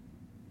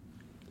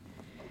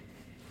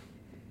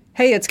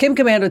 Hey, it's Kim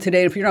Commando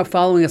today. If you're not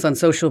following us on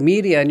social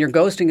media and you're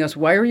ghosting us,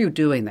 why are you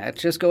doing that?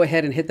 Just go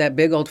ahead and hit that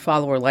big old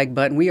follow or like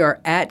button. We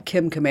are at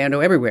Kim Commando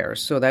everywhere.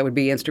 So that would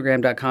be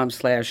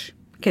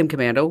Instagram.com/Kim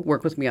Commando.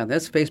 Work with me on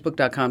this.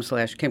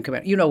 Facebook.com/Kim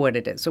Commando. You know what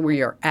it is. So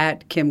we are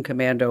at Kim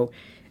Commando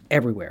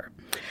everywhere.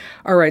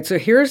 All right. So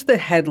here's the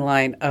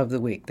headline of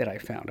the week that I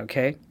found,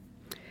 okay?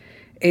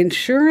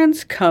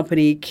 Insurance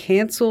company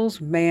cancels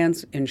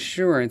man's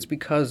insurance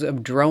because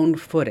of drone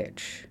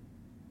footage.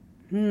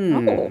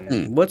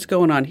 What's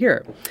going on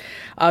here?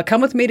 Come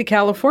with me to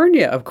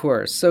California, of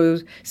course. So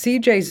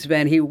CJ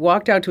Sven, he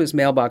walked out to his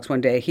mailbox one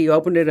day. He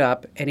opened it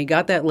up, and he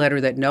got that letter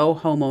that no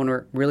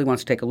homeowner really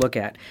wants to take a look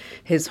at.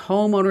 His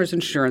homeowner's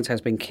insurance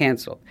has been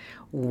canceled.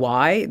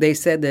 Why? They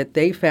said that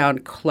they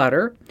found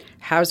clutter,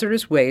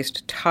 hazardous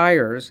waste,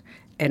 tires,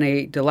 and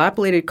a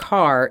dilapidated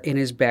car in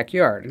his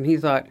backyard. And he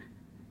thought,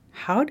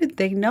 how did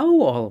they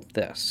know all of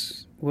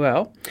this?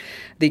 Well,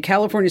 the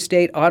California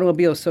State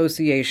Automobile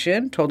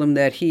Association told him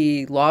that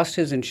he lost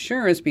his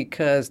insurance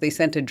because they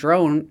sent a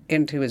drone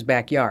into his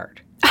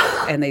backyard.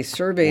 And they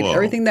surveyed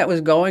everything that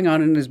was going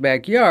on in his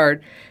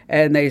backyard.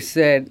 And they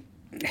said,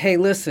 hey,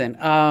 listen,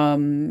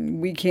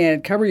 we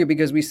can't cover you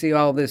because we see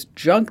all this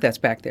junk that's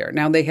back there.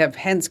 Now, they have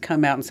hence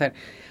come out and said,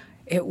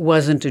 it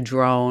wasn't a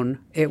drone.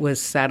 It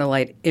was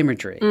satellite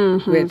imagery,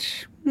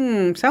 which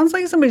sounds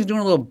like somebody's doing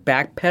a little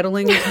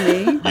backpedaling to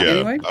me. Yeah,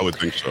 anyway. I would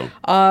think so.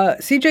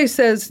 CJ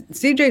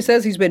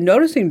says he's been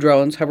noticing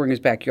drones hovering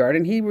his backyard,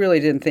 and he really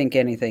didn't think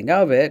anything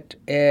of it.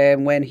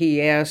 And when he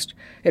asked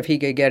if he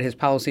could get his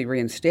policy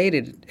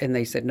reinstated, and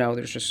they said, no,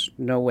 there's just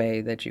no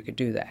way that you could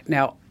do that.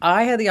 Now,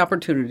 I had the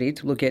opportunity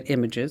to look at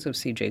images of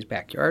CJ's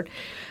backyard.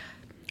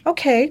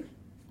 Okay,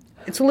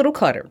 it's a little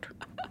cluttered.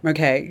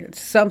 Okay,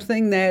 it's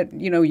something that,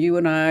 you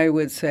and I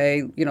would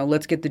say,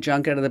 let's get the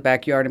junk out of the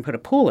backyard and put a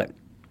pool in.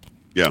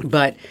 Yeah.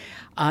 But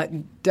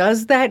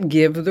does that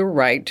give the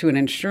right to an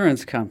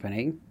insurance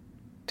company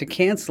to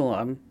cancel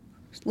them?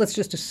 Let's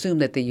just assume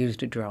that they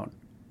used a drone.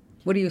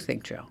 What do you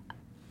think, Joe?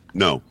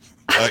 No,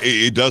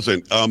 it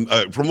doesn't.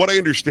 From what I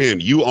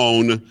understand, you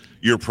own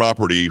your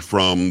property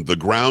from the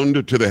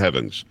ground to the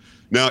heavens.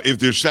 Now, if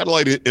there's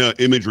satellite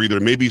imagery,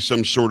 there may be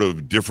some sort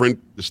of different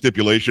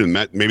stipulation,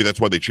 and maybe that's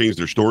why they changed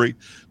their story.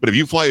 But if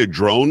you fly a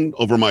drone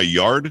over my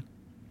yard,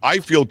 I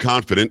feel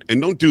confident,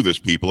 and don't do this,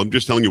 people. I'm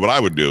just telling you what I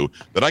would do,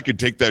 that I could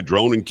take that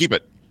drone and keep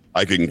it.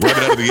 I can grab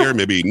it out of the air,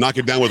 maybe knock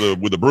it down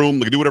with a broom.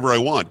 I can do whatever I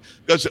want.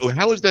 Because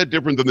how is that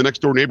different than the next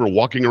door neighbor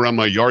walking around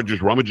my yard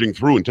just rummaging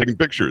through and taking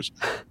pictures?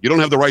 You don't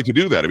have the right to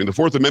do that. I mean, the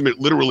Fourth Amendment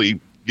literally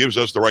gives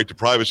us the right to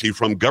privacy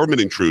from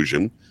government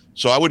intrusion.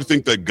 So I would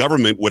think that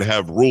government would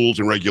have rules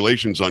and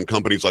regulations on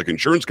companies like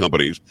insurance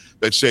companies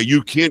that say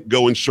you can't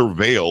go and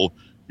surveil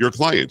your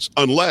clients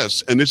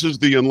unless, and this is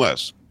the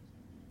unless,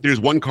 there's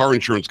one car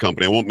insurance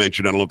company, I won't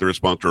mention, I don't know if they're a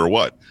sponsor or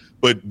what,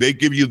 but they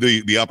give you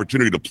the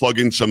opportunity to plug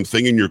in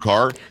something in your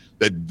car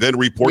that then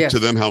reports to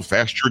them how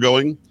fast you're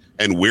going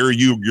and where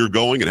you're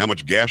going and how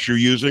much gas you're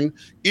using.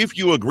 If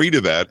you agree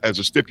to that as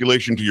a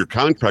stipulation to your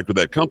contract with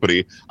that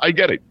company, I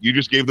get it. You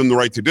just gave them the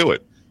right to do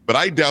it. But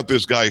I doubt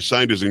this guy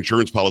signed his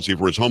insurance policy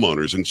for his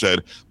homeowners and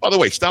said, by the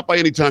way, stop by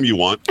anytime you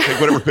want,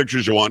 take whatever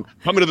pictures you want,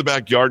 come into the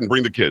backyard and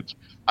bring the kids.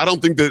 I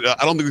don't think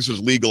this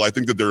is legal. I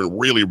think that they're in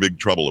really big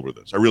trouble over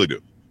this. I really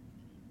do.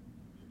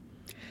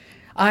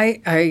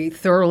 I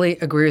thoroughly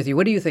agree with you.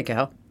 What do you think,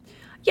 Al?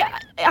 Yeah,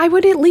 I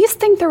would at least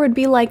think there would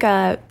be like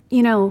a,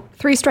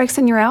 3 strikes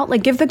and you're out.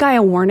 Like, give the guy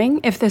a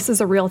warning if this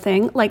is a real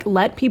thing. Like,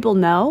 let people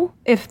know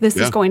if this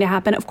is going to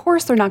happen. Of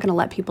course, they're not going to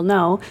let people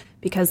know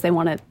because they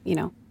want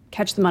to,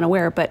 catch them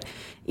unaware. But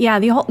yeah,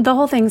 the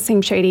whole thing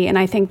seems shady. And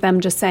I think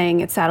them just saying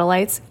it's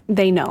satellites,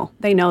 they know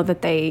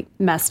that they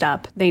messed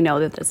up. They know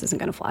that this isn't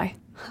going to fly.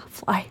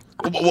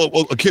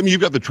 Well, Kim,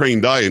 you've got the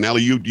trained eye, and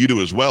Allie, you do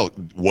as well.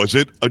 Was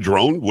it a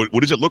drone? What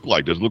does it look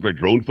like? Does it look like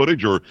drone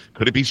footage, or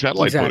could it be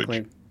satellite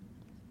footage?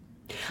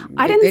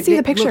 I didn't see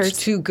the pictures. It looked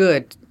too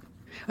good.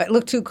 It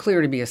looked too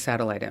clear to be a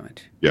satellite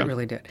image. Yeah. It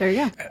really did. There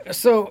you go.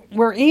 So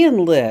where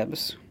Ian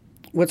lives,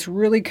 what's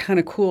really kind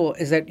of cool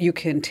is that you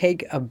can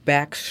take a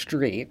back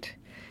street,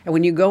 and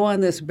when you go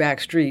on this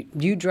back street,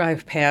 you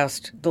drive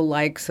past the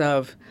likes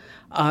of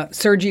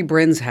Sergey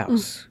Brin's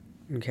house.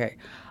 Okay.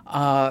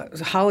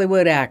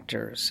 Hollywood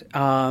actors.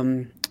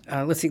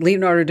 Let's see,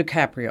 Leonardo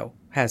DiCaprio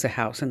has a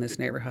house in this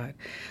neighborhood.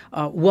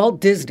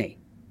 Walt Disney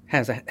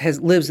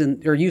lives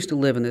in or used to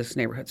live in this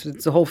neighborhood. So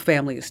it's a whole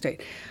family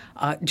estate.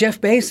 Jeff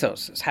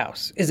Bezos'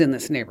 house is in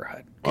this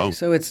neighborhood. Okay? Wow.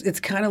 So it's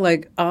kind of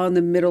like on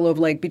the middle of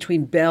like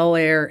between Bel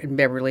Air and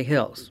Beverly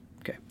Hills.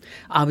 Okay.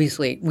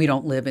 Obviously, we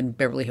don't live in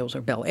Beverly Hills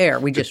or Bel Air.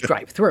 We just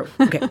drive through.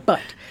 Okay.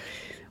 But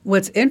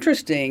what's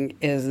interesting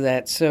is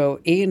that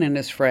so Ian and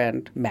his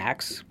friend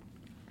Max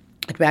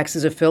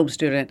is a film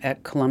student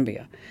at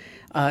Columbia.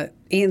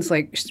 Ian's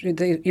like,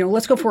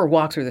 let's go for a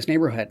walk through this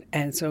neighborhood.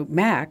 And so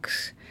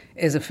Max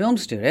is a film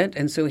student,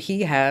 and so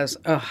he has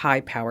a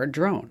high-powered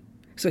drone.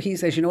 So he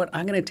says, you know what,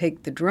 I'm going to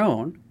take the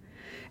drone,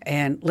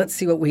 and let's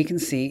see what we can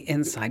see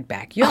inside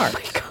backyards.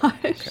 Oh, my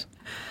gosh.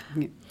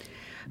 Okay.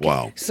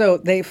 Wow.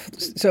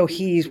 So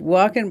he's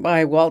walking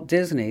by Walt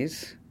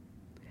Disney's,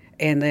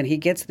 and then he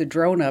gets the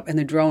drone up, and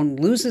the drone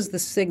loses the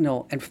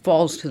signal and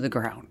falls to the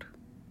ground.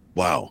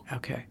 Wow.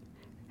 Okay.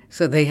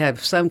 So they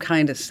have some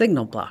kind of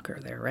signal blocker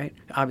there, right?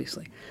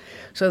 Obviously.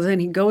 So then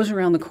he goes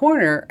around the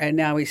corner, and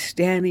now he's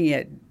standing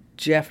at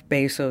Jeff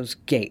Bezos'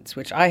 gates,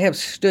 which I have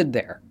stood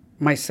there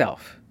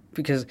myself.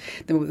 Because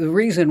the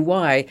reason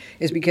why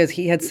is because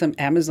he had some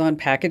Amazon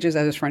packages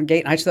at his front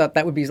gate. And I just thought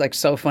that would be like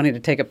so funny to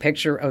take a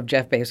picture of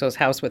Jeff Bezos'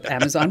 house with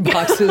Amazon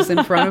boxes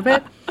in front of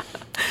it.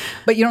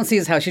 But you don't see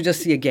his house, you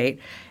just see a gate.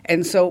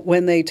 And so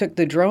when they took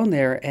the drone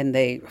there and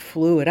they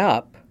flew it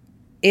up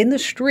in the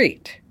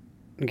street,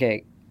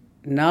 okay,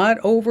 not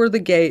over the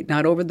gate,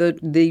 not over the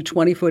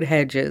 20-foot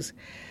hedges,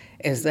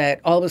 is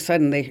that all of a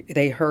sudden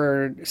they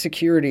heard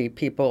security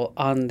people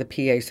on the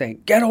PA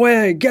saying, get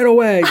away,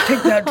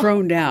 take that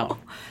drone down.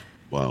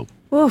 Wow.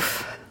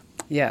 Oof.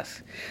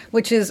 Yes,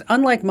 which is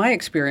unlike my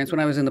experience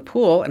when I was in the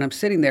pool and I'm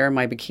sitting there in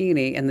my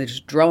bikini and this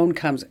drone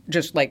comes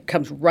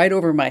right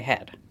over my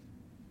head.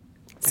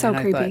 So and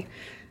creepy. I thought,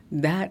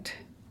 that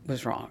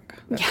was wrong.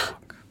 That's Yeah.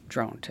 wrong.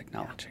 Drone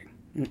technology.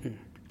 Mm-mm.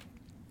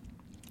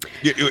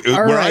 Yeah,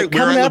 All where right, I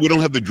coming live, up- we don't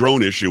have the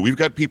drone issue. We've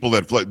got people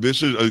that fly.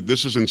 This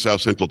is in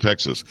South Central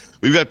Texas.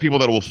 We've got people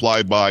that will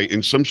fly by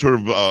in some sort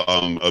of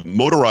a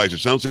motorized. It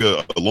sounds like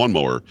a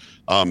lawnmower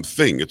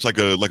thing. It's like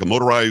a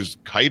motorized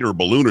kite or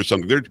balloon or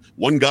something. There's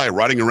one guy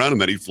riding around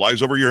and then he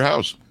flies over your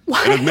house.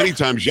 What? And I've many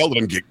times yelled at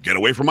him, "Get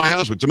away from my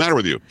house! What's the matter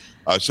with you?"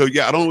 So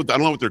yeah, I don't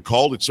know what they're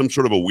called. It's some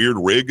sort of a weird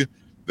rig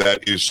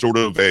that is sort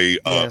of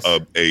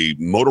a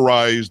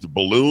motorized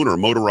balloon or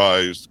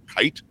motorized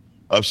kite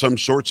of some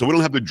sort. So we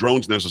don't have the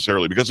drones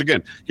necessarily because,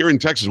 again, here in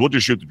Texas, we'll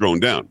just shoot the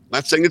drone down.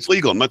 Not saying it's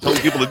legal. I'm not telling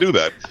people to do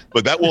that,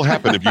 but that will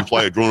happen if you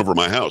fly a drone over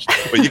my house.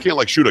 But you can't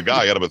like shoot a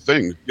guy out of a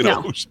thing,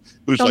 No. who's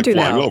Don't like do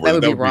that. flying over. That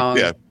would be wrong.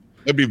 Yeah,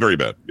 that'd be very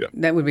bad. Yeah.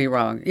 That would be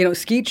wrong.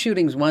 Skeet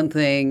shooting's one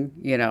thing,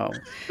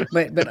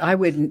 but I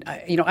wouldn't,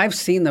 I've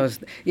seen those,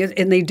 yes,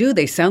 and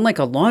they sound like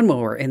a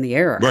lawnmower in the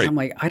air. Right. I'm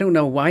like, I don't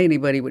know why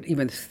anybody would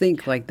even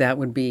think like that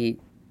would be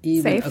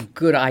even Safe. a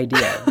good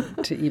idea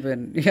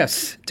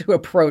to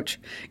approach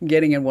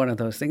getting in one of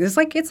those things. It's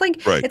like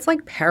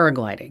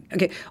paragliding.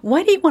 Okay,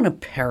 why do you want to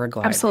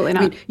paraglide? Absolutely I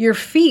not. mean, your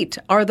feet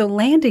are the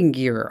landing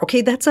gear.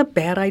 Okay, that's a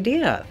bad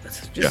idea.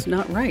 That's just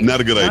not right. Not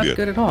a good idea. Not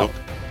good at all. Nope.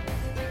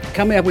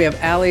 Coming up, we have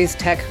Allie's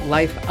Tech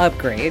Life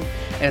Upgrade,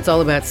 and it's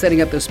all about setting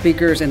up those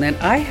speakers. And then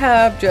I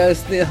have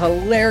just the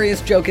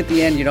hilarious joke at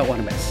the end you don't want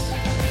to miss.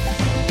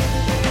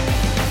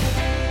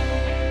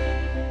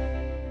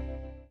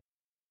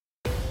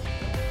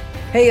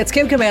 Hey, it's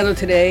Kim Commando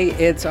today.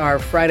 It's our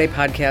Friday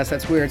podcast.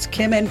 That's where it's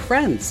Kim and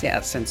Friends.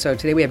 Yes. And so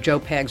today we have Joe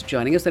Pags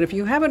joining us. And if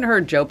you haven't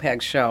heard Joe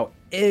Pags' show,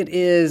 it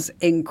is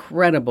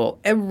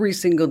incredible. Every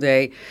single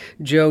day,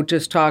 Joe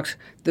just talks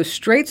the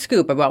straight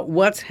scoop about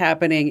what's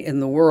happening in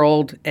the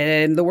world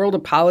and the world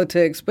of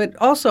politics. But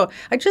also,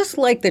 I just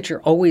like that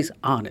you're always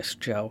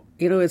honest, Joe.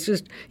 It's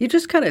just, you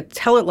just kind of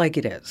tell it like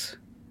it is.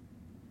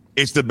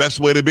 It's the best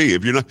way to be.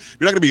 If you're not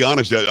going to be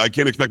honest, I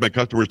can't expect my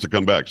customers to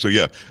come back. So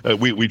yeah,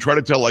 we try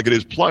to tell like it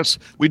is. Plus,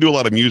 we do a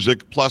lot of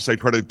music. Plus, I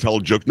try to tell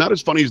jokes, not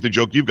as funny as the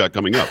joke you've got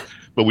coming up,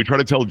 but we try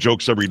to tell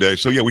jokes every day.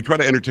 So yeah, we try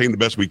to entertain the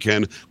best we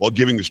can while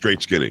giving the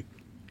straight skinny.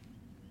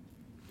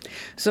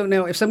 So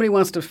now, if somebody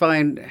wants to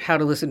find how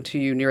to listen to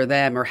you near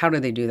them, or how do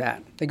they do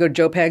that? They go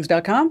to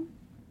joepags.com?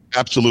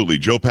 Absolutely.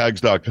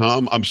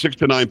 JoePags.com. I'm 6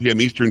 to 9 p.m.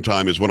 Eastern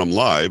time is when I'm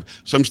live.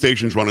 Some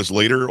stations run us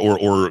later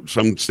or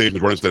some stations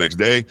run us the next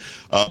day.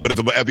 But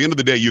at the end of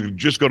the day, you can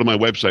just go to my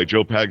website,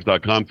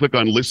 JoePags.com, click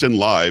on Listen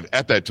Live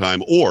at that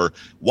time or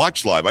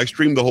watch live. I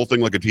stream the whole thing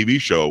like a TV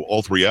show,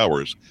 all 3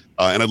 hours.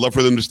 And I'd love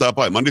for them to stop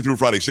by Monday through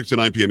Friday, 6 to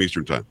 9 p.m.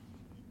 Eastern time.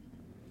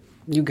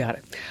 You got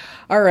it.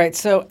 All right.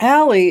 So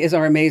Allie is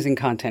our amazing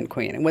content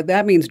queen. And what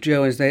that means,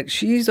 Joe, is that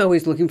she's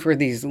always looking for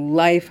these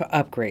life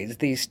upgrades,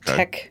 these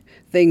tech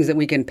things that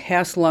we can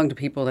pass along to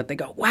people that they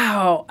go,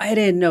 wow, I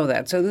didn't know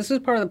that. So this is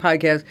part of the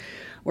podcast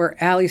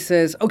where Allie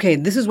says, okay,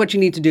 this is what you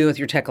need to do with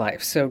your tech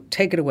life. So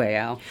take it away,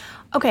 Al.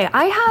 Okay,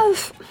 I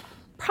have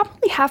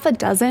probably half a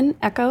dozen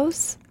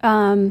Echoes.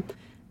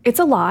 It's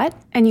a lot,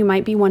 and you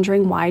might be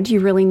wondering, why do you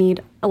really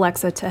need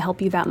Alexa to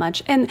help you that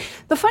much? And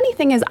the funny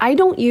thing is, I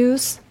don't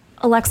use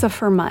Alexa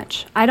for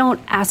much. I don't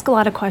ask a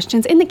lot of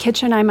questions. In the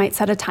kitchen, I might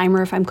set a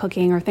timer if I'm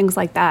cooking or things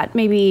like that.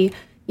 Maybe,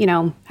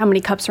 how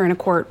many cups are in a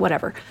quart,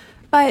 whatever.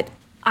 But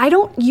I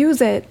don't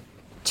use it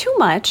too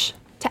much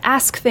to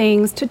ask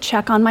things, to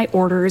check on my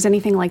orders,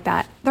 anything like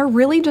that. They're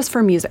really just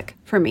for music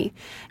for me.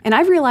 And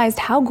I've realized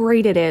how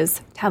great it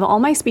is to have all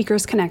my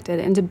speakers connected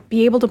and to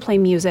be able to play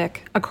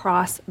music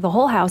across the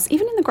whole house,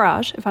 even in the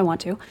garage if I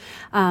want to.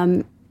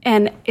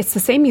 And it's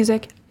the same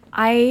music.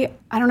 I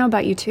don't know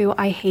about you two.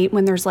 I hate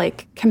when there's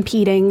like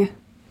competing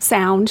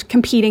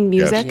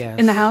music Yes.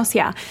 in the house.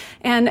 Yeah.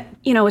 And,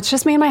 it's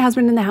just me and my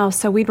husband in the house,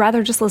 so we'd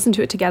rather just listen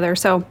to it together.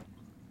 So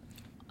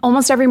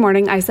almost every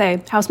morning I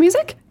say, house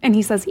music? And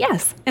he says,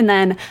 yes. And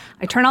then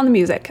I turn on the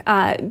music.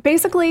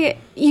 Basically,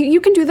 you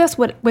can do this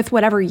with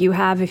whatever you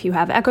have. If you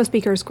have Echo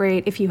speakers,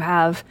 great. If you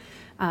have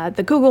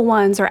the Google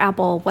ones or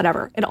Apple,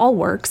 whatever, it all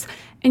works.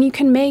 And you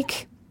can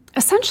make,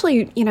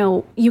 essentially,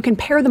 you can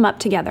pair them up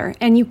together.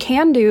 And you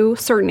can do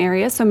certain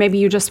areas. So maybe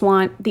you just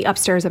want the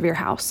upstairs of your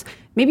house.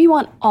 Maybe you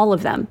want all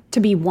of them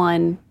to be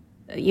one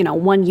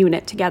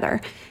unit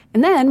together.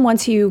 And then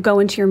once you go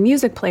into your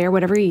music player,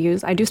 whatever you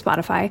use, I do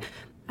Spotify,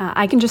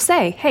 I can just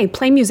say, hey,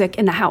 play music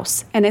in the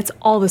house, and it's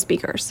all the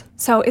speakers.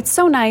 So it's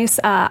so nice.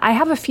 I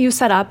have a few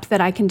set up that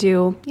I can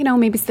do,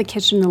 maybe it's the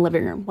kitchen, the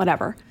living room,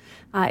 whatever.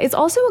 It's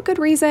also a good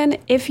reason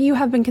if you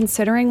have been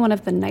considering one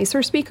of the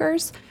nicer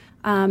speakers.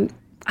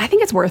 I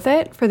think it's worth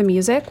it for the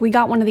music. We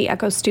got one of the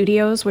Echo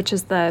Studios, which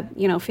is the,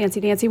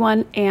 fancy dancy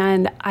one,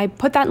 and I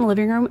put that in the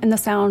living room, and the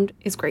sound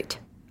is great.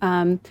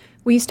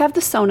 We used to have the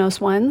Sonos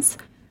ones.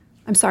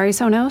 I'm sorry,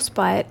 Sonos,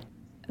 but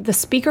the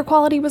speaker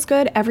quality was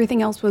good.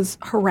 Everything else was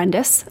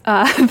horrendous.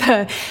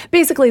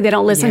 Basically, they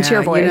don't listen to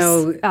your voice.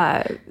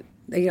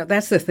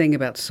 That's the thing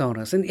about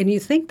Sonos. And you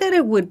think that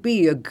it would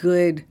be a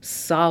good,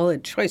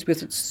 solid choice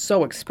because it's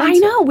so expensive. I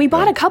know. We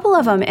bought a couple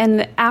of them.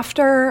 And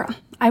after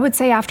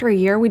a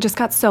year, we just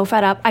got so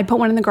fed up. I put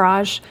one in the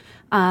garage.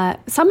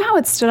 Somehow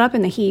it stood up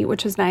in the heat,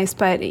 which is nice.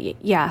 But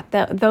yeah,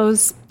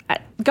 those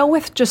go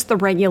with just the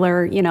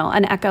regular,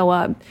 an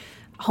Echo,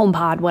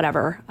 HomePod,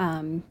 whatever.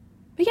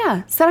 But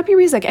yeah, set up your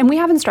music. And we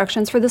have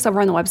instructions for this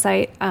over on the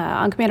website,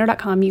 on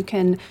Commander.com. You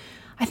can,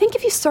 I think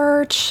if you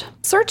search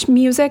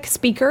music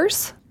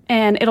speakers,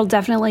 and it'll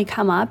definitely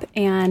come up,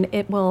 and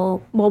it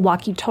will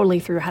walk you totally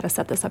through how to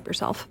set this up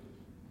yourself.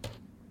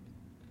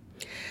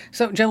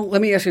 So, Jill,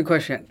 let me ask you a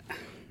question.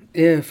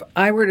 If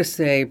I were to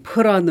say,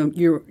 put on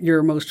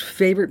your most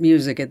favorite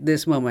music at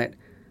this moment,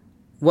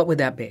 what would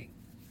that be?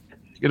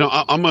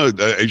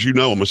 As you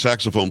know, I'm a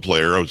saxophone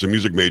player. I was a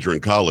music major in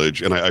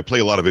college, and I play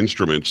a lot of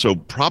instruments. So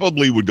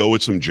probably would go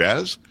with some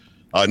jazz,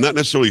 not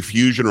necessarily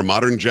fusion or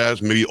modern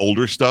jazz, maybe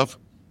older stuff,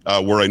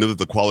 where I know that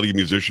the quality of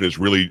musician is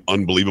really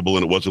unbelievable,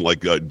 and it wasn't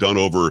like done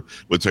over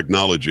with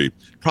technology.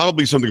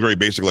 Probably something very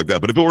basic like that.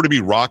 But if it were to be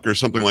rock or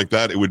something like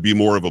that, it would be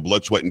more of a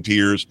Blood, Sweat, and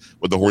Tears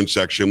with the horn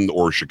section,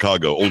 or old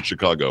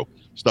Chicago,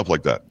 stuff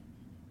like that.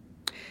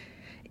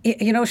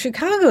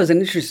 Chicago is an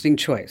interesting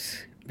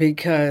choice.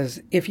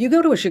 Because if you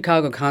go to a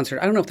Chicago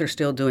concert, I don't know if they're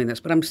still doing this,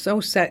 but I'm so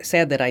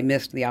sad that I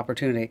missed the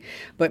opportunity.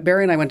 But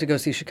Barry and I went to go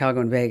see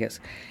Chicago in Vegas.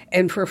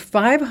 And for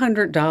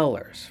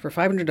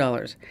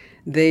 $500,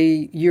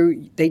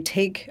 they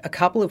take a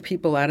couple of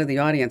people out of the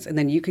audience, and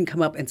then you can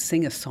come up and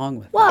sing a song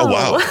with them. Whoa. Oh,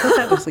 wow. I thought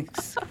that was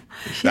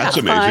That's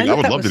amazing. I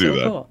would love to do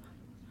that. Cool.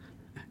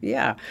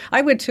 Yeah,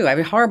 I would too. I have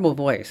a horrible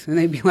voice, and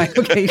they'd be like,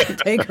 "Okay,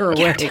 take her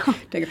away." Take her.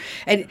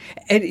 And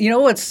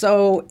what's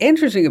so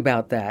interesting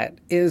about that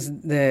is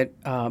that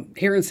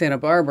here in Santa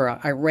Barbara,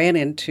 I ran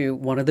into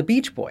one of the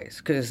Beach Boys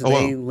because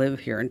they live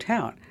here in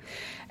town,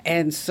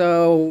 and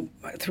so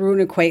through an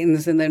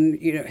acquaintance, and then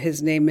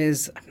his name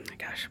is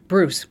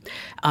Bruce.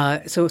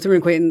 So through an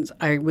acquaintance,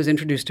 I was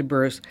introduced to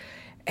Bruce.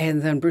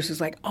 And then Bruce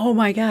is like, "Oh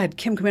my God,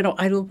 Kim Commando,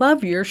 I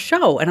love your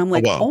show." And I'm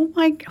like, "Oh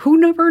my, who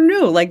never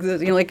knew? Like,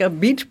 like a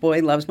Beach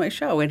Boy loves my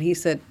show." And he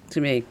said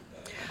to me,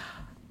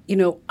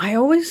 "I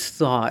always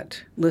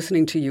thought,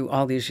 listening to you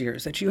all these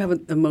years, that you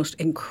have the most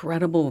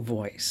incredible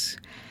voice,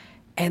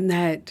 and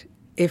that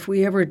if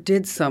we ever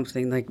did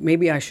something, like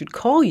maybe I should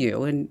call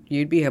you and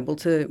you'd be able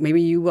to,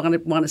 maybe you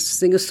want to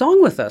sing a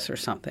song with us or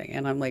something."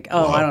 And I'm like,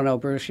 I don't know,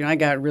 Bruce, I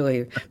got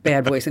really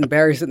bad voice. And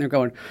Barry's sitting there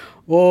going,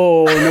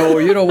 "Oh, no,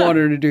 you don't want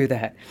her to do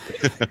that."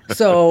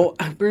 So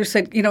Bruce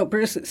said,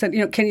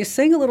 "Can you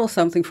sing a little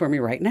something for me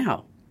right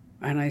now?"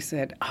 And I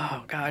said,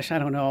 "Oh, gosh, I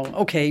don't know.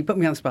 Okay, put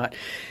me on the spot."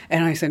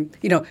 And I said,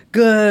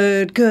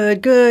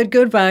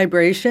 good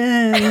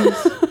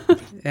vibrations."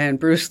 And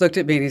Bruce looked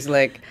at me and he's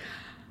like,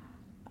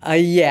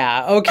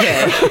 "Yeah,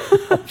 okay."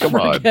 Come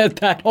on. Forget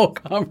that whole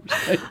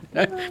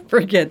conversation.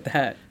 Forget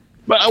that.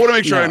 But I want to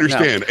make sure I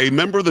understand. A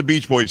member of the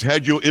Beach Boys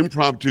had you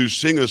impromptu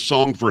sing a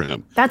song for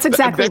him. That's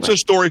exactly that's a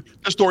story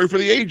for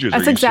the ages.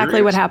 That's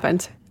exactly what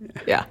happened.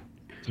 Yeah.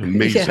 It's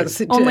amazing.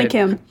 Yes, it Only did.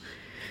 Kim.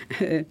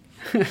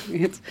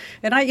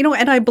 And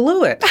I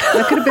blew it.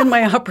 That could have been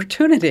my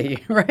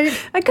opportunity, right?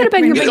 That could have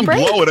been your You big didn't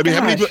break. blow it. I mean,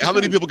 how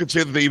many people could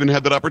say that they even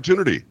had that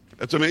opportunity?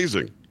 That's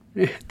amazing.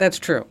 That's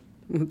true.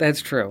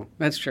 That's true.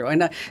 That's true.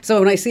 And so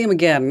when I see him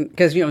again,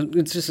 because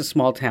it's just a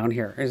small town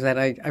here, is that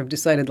I've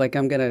decided like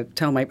I'm going to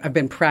tell him I've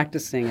been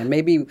practicing, and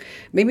maybe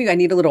I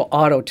need a little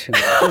auto tune,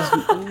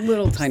 just a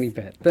little tiny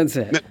bit. That's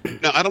it.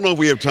 Now I don't know if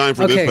we have time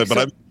for this, but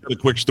I've got a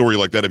quick story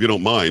like that if you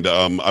don't mind.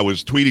 I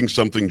was tweeting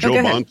something. Joe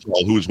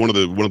Bonsall, who is one of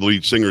the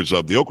lead singers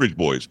of the Oak Ridge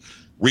Boys,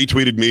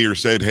 retweeted me or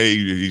said, "Hey,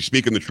 he's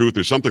speaking the truth,"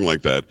 or something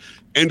like that.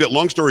 And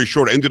long story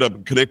short, I ended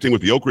up connecting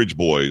with the Oak Ridge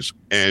Boys.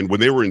 And when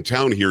they were in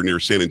town here near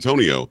San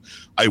Antonio,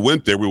 I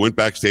went there. We went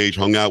backstage,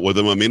 hung out with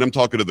them. I mean, I'm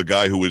talking to the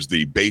guy who was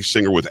the bass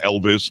singer with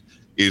Elvis,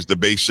 is the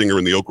bass singer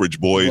in the Oak Ridge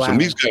Boys. Wow.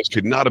 And these guys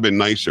could not have been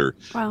nicer.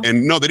 Wow.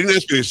 And no, they didn't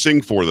ask me to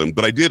sing for them,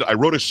 but I did. I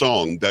wrote a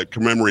song that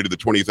commemorated the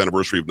 20th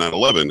anniversary of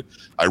 9/11.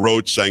 I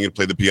wrote, sang it,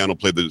 played the piano,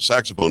 played the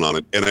saxophone on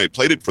it, and I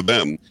played it for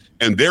them.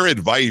 And their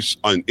advice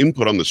on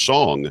input on the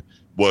song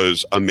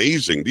was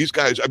amazing. These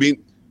guys, I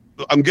mean,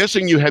 I'm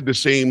guessing you had the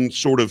same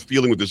sort of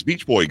feeling with this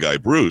Beach Boy guy,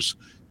 Bruce,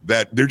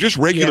 that they're just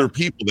regular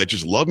people that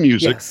just love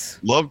music,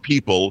 love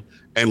people,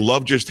 and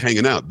love just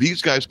hanging out.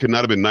 These guys could not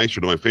have been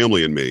nicer to my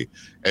family and me.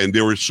 And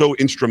they were so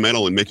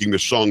instrumental in making the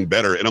song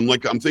better. And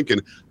I'm thinking,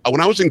 when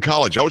I was in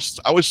college, I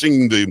was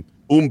singing the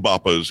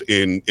Bappas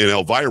in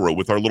Elvira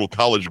with our little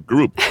college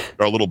group,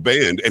 our little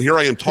band. And here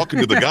I am talking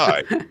to the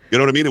guy. You know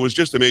what I mean? It was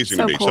just amazing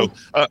to me. Cool. So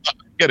I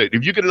get it.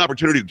 If you get an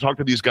opportunity to talk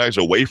to these guys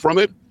away from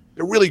it,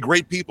 they're really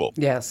great people.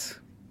 Yes.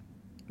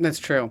 That's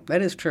true.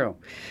 That is true.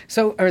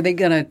 So are they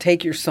going to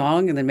take your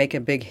song and then make a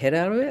big hit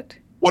out of it?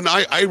 Well,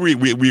 I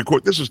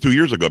record. This was 2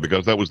 years ago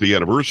because that was the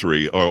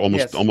anniversary, or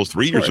almost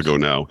 3 years ago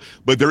now.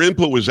 But their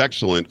input was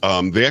excellent.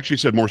 They actually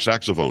said more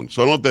saxophone.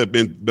 So I don't know if that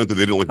meant that they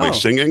didn't like my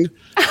singing.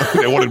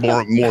 They wanted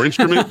more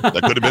instrument.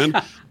 That could have been.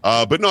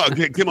 But no,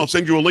 Kim, I'll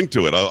send you a link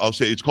to it. I'll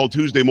say it's called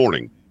Tuesday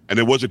Morning. And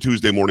it was a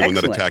Tuesday morning when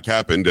that attack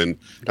happened. And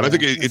I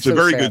think it's a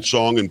very good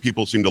song, and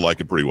people seem to like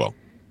it pretty well.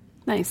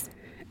 Nice.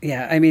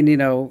 Yeah, I mean,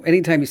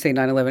 anytime you say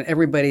 9/11,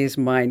 everybody's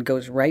mind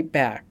goes right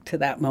back to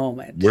that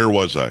moment. Where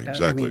was I?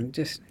 Exactly. I mean,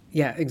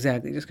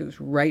 exactly. Just goes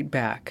right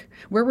back.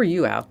 Where were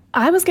you, Al?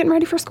 I was getting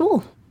ready for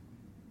school.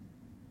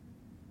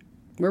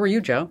 Where were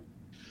you, Joe?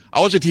 I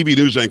was a TV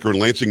news anchor in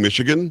Lansing,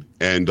 Michigan,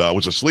 and I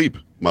was asleep.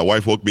 My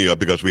wife woke me up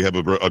because we have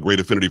a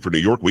great affinity for New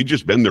York. We'd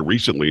just been there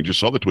recently and just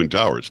saw the Twin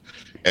Towers.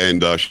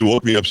 And she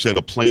woke me up, said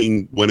a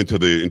plane went into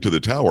the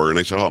tower. And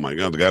I said, oh, my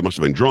God, the guy must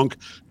have been drunk,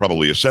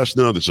 probably a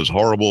Cessna. This is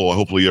horrible.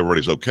 Hopefully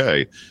everybody's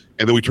okay.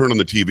 And then we turned on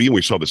the TV and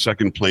we saw the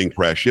second plane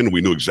crash in. And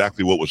we knew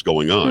exactly what was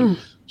going on.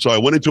 So I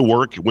went into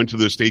work, went to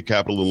the state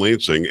capitol in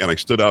Lansing, and I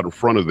stood out in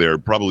front of there,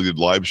 probably did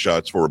live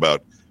shots for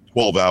about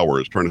 12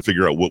 hours trying to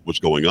figure out what was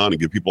going on and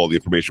give people all the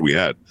information we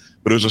had.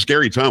 But it was a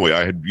scary time.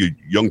 I had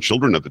young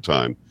children at the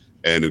time,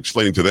 and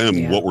explaining to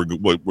them what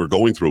we're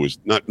going through is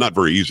not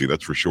very easy,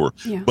 that's for sure.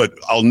 Yeah. But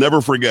I'll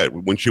never forget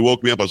when she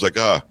woke me up, I was like,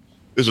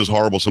 this is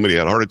horrible. Somebody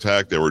had a heart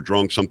attack. They were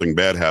drunk. Something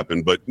bad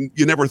happened. But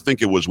you never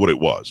think it was what it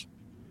was.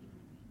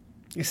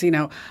 You see,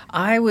 now,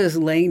 I was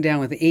laying down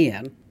with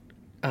Ian.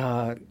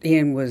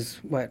 Ian was,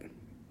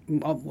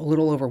 a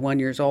little over 1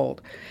 year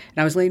old.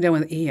 And I was laying down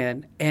with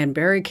Ian, and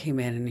Barry came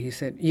in, and he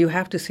said, you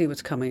have to see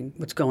what's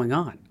going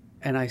on.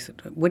 And I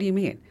said, what do you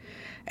mean?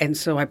 And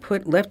so I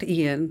left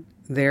Ian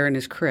there in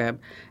his crib,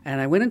 and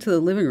I went into the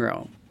living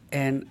room,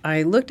 and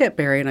I looked at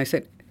Barry, and I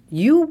said,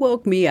 you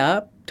woke me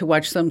up to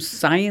watch some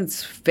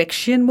science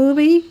fiction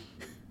movie?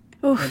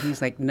 Oof. And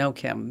he's like, no,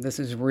 Kim, this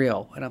is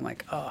real. And I'm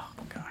like, oh,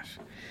 gosh.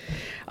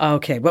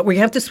 Okay, but we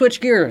have to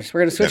switch gears.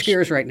 We're going to switch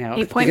gears right now.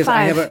 8.5.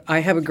 Because I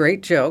have a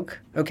great joke.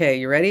 Okay,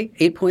 you ready?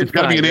 8.5. It's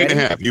got to be an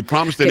 8.5. You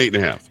promised an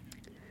 8.5.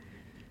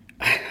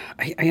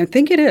 I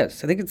think it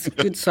is. I think it's a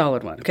good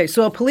solid one. Okay,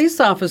 so a police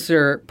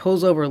officer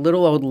pulls over a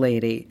little old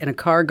lady in a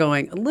car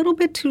going a little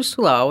bit too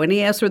slow, and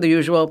he asks her the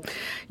usual,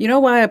 you know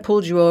why I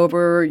pulled you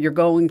over? You're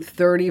going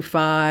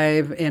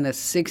 35 in a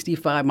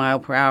 65 mile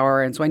per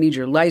hour, and so I need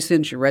your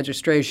license, your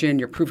registration,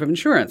 your proof of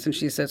insurance. And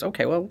she says,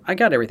 okay, well, I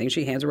got everything.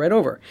 She hands it right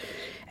over.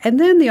 And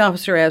then the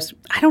officer asks,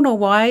 I don't know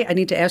why I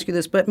need to ask you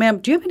this, but ma'am,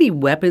 do you have any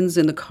weapons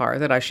in the car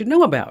that I should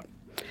know about?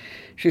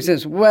 She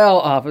says, well,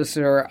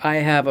 officer, I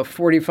have a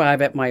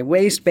 .45 at my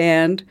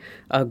waistband,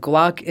 a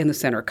Glock in the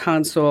center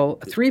console,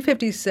 a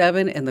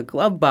 .357 in the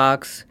glove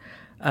box,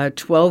 a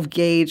 12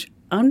 gauge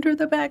under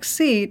the back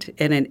seat,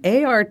 and an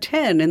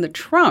AR-10 in the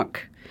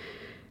trunk.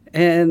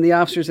 And the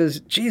officer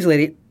says, geez,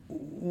 lady,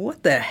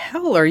 what the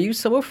hell are you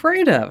so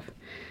afraid of?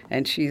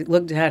 And she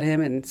looked at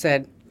him and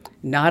said,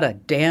 not a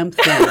damn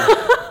thing.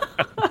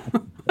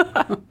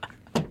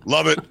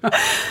 Love it.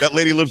 That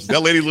lady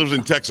lives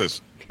in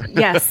Texas.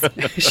 Yes.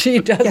 She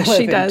does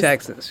live in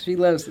Texas. She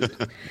loves it.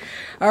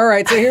 All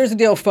right, so here's the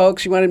deal,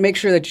 folks. You want to make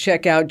sure that you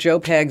check out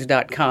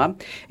joepags.com,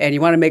 and you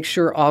want to make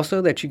sure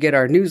also that you get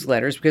our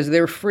newsletters because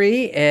they're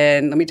free,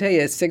 and let me tell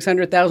you,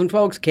 600,000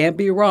 folks can't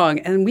be wrong.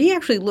 And we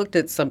actually looked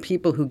at some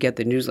people who get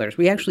the newsletters.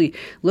 We actually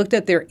looked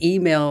at their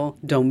email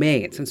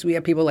domains, and so we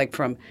have people like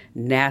from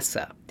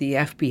NASA, the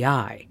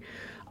FBI,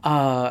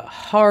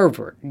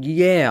 Harvard,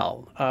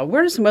 Yale.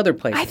 Where are some other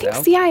places? I think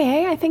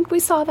CIA. I think we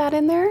saw that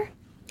in there.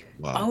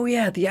 Wow. Oh,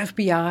 yeah, the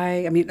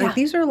FBI. I mean, like,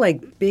 these are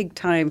like big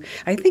time.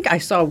 I think I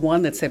saw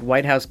one that said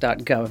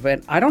whitehouse.gov,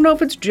 and I don't know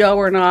if it's Joe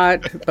or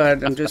not,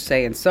 but I'm just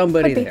saying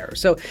somebody there.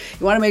 So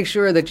you want to make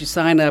sure that you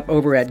sign up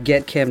over at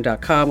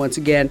getkim.com. Once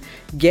again,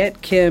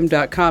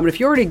 getkim.com. And if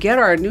you already get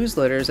our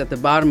newsletters, at the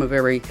bottom of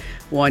every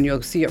one,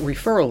 you'll see a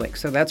referral link.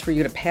 So that's for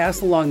you to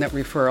pass along that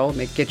referral,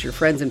 get your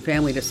friends and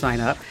family to sign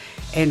up.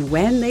 And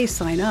when they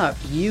sign up,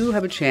 you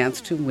have a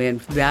chance to win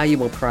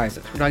valuable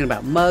prizes. We're talking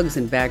about mugs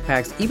and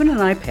backpacks, even an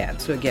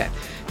iPad. So again,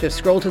 just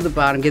scroll to the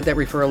bottom, get that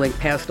referral link,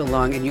 pass it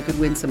along, and you could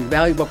win some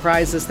valuable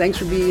prizes. Thanks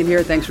for being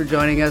here. Thanks for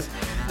joining us.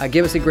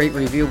 Give us a great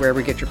review wherever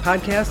you get your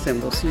podcasts, and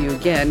we'll see you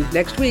again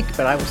next week,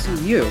 but I will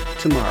see you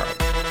tomorrow.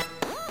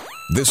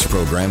 This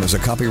program is a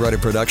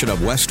copyrighted production of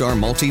Westar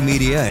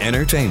Multimedia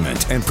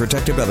Entertainment and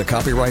protected by the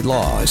copyright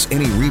laws.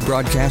 Any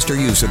rebroadcast or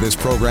use of this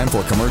program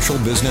for commercial,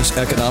 business,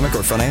 economic,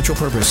 or financial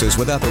purposes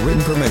without the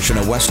written permission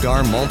of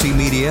Westar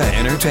Multimedia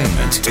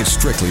Entertainment is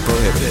strictly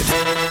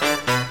prohibited.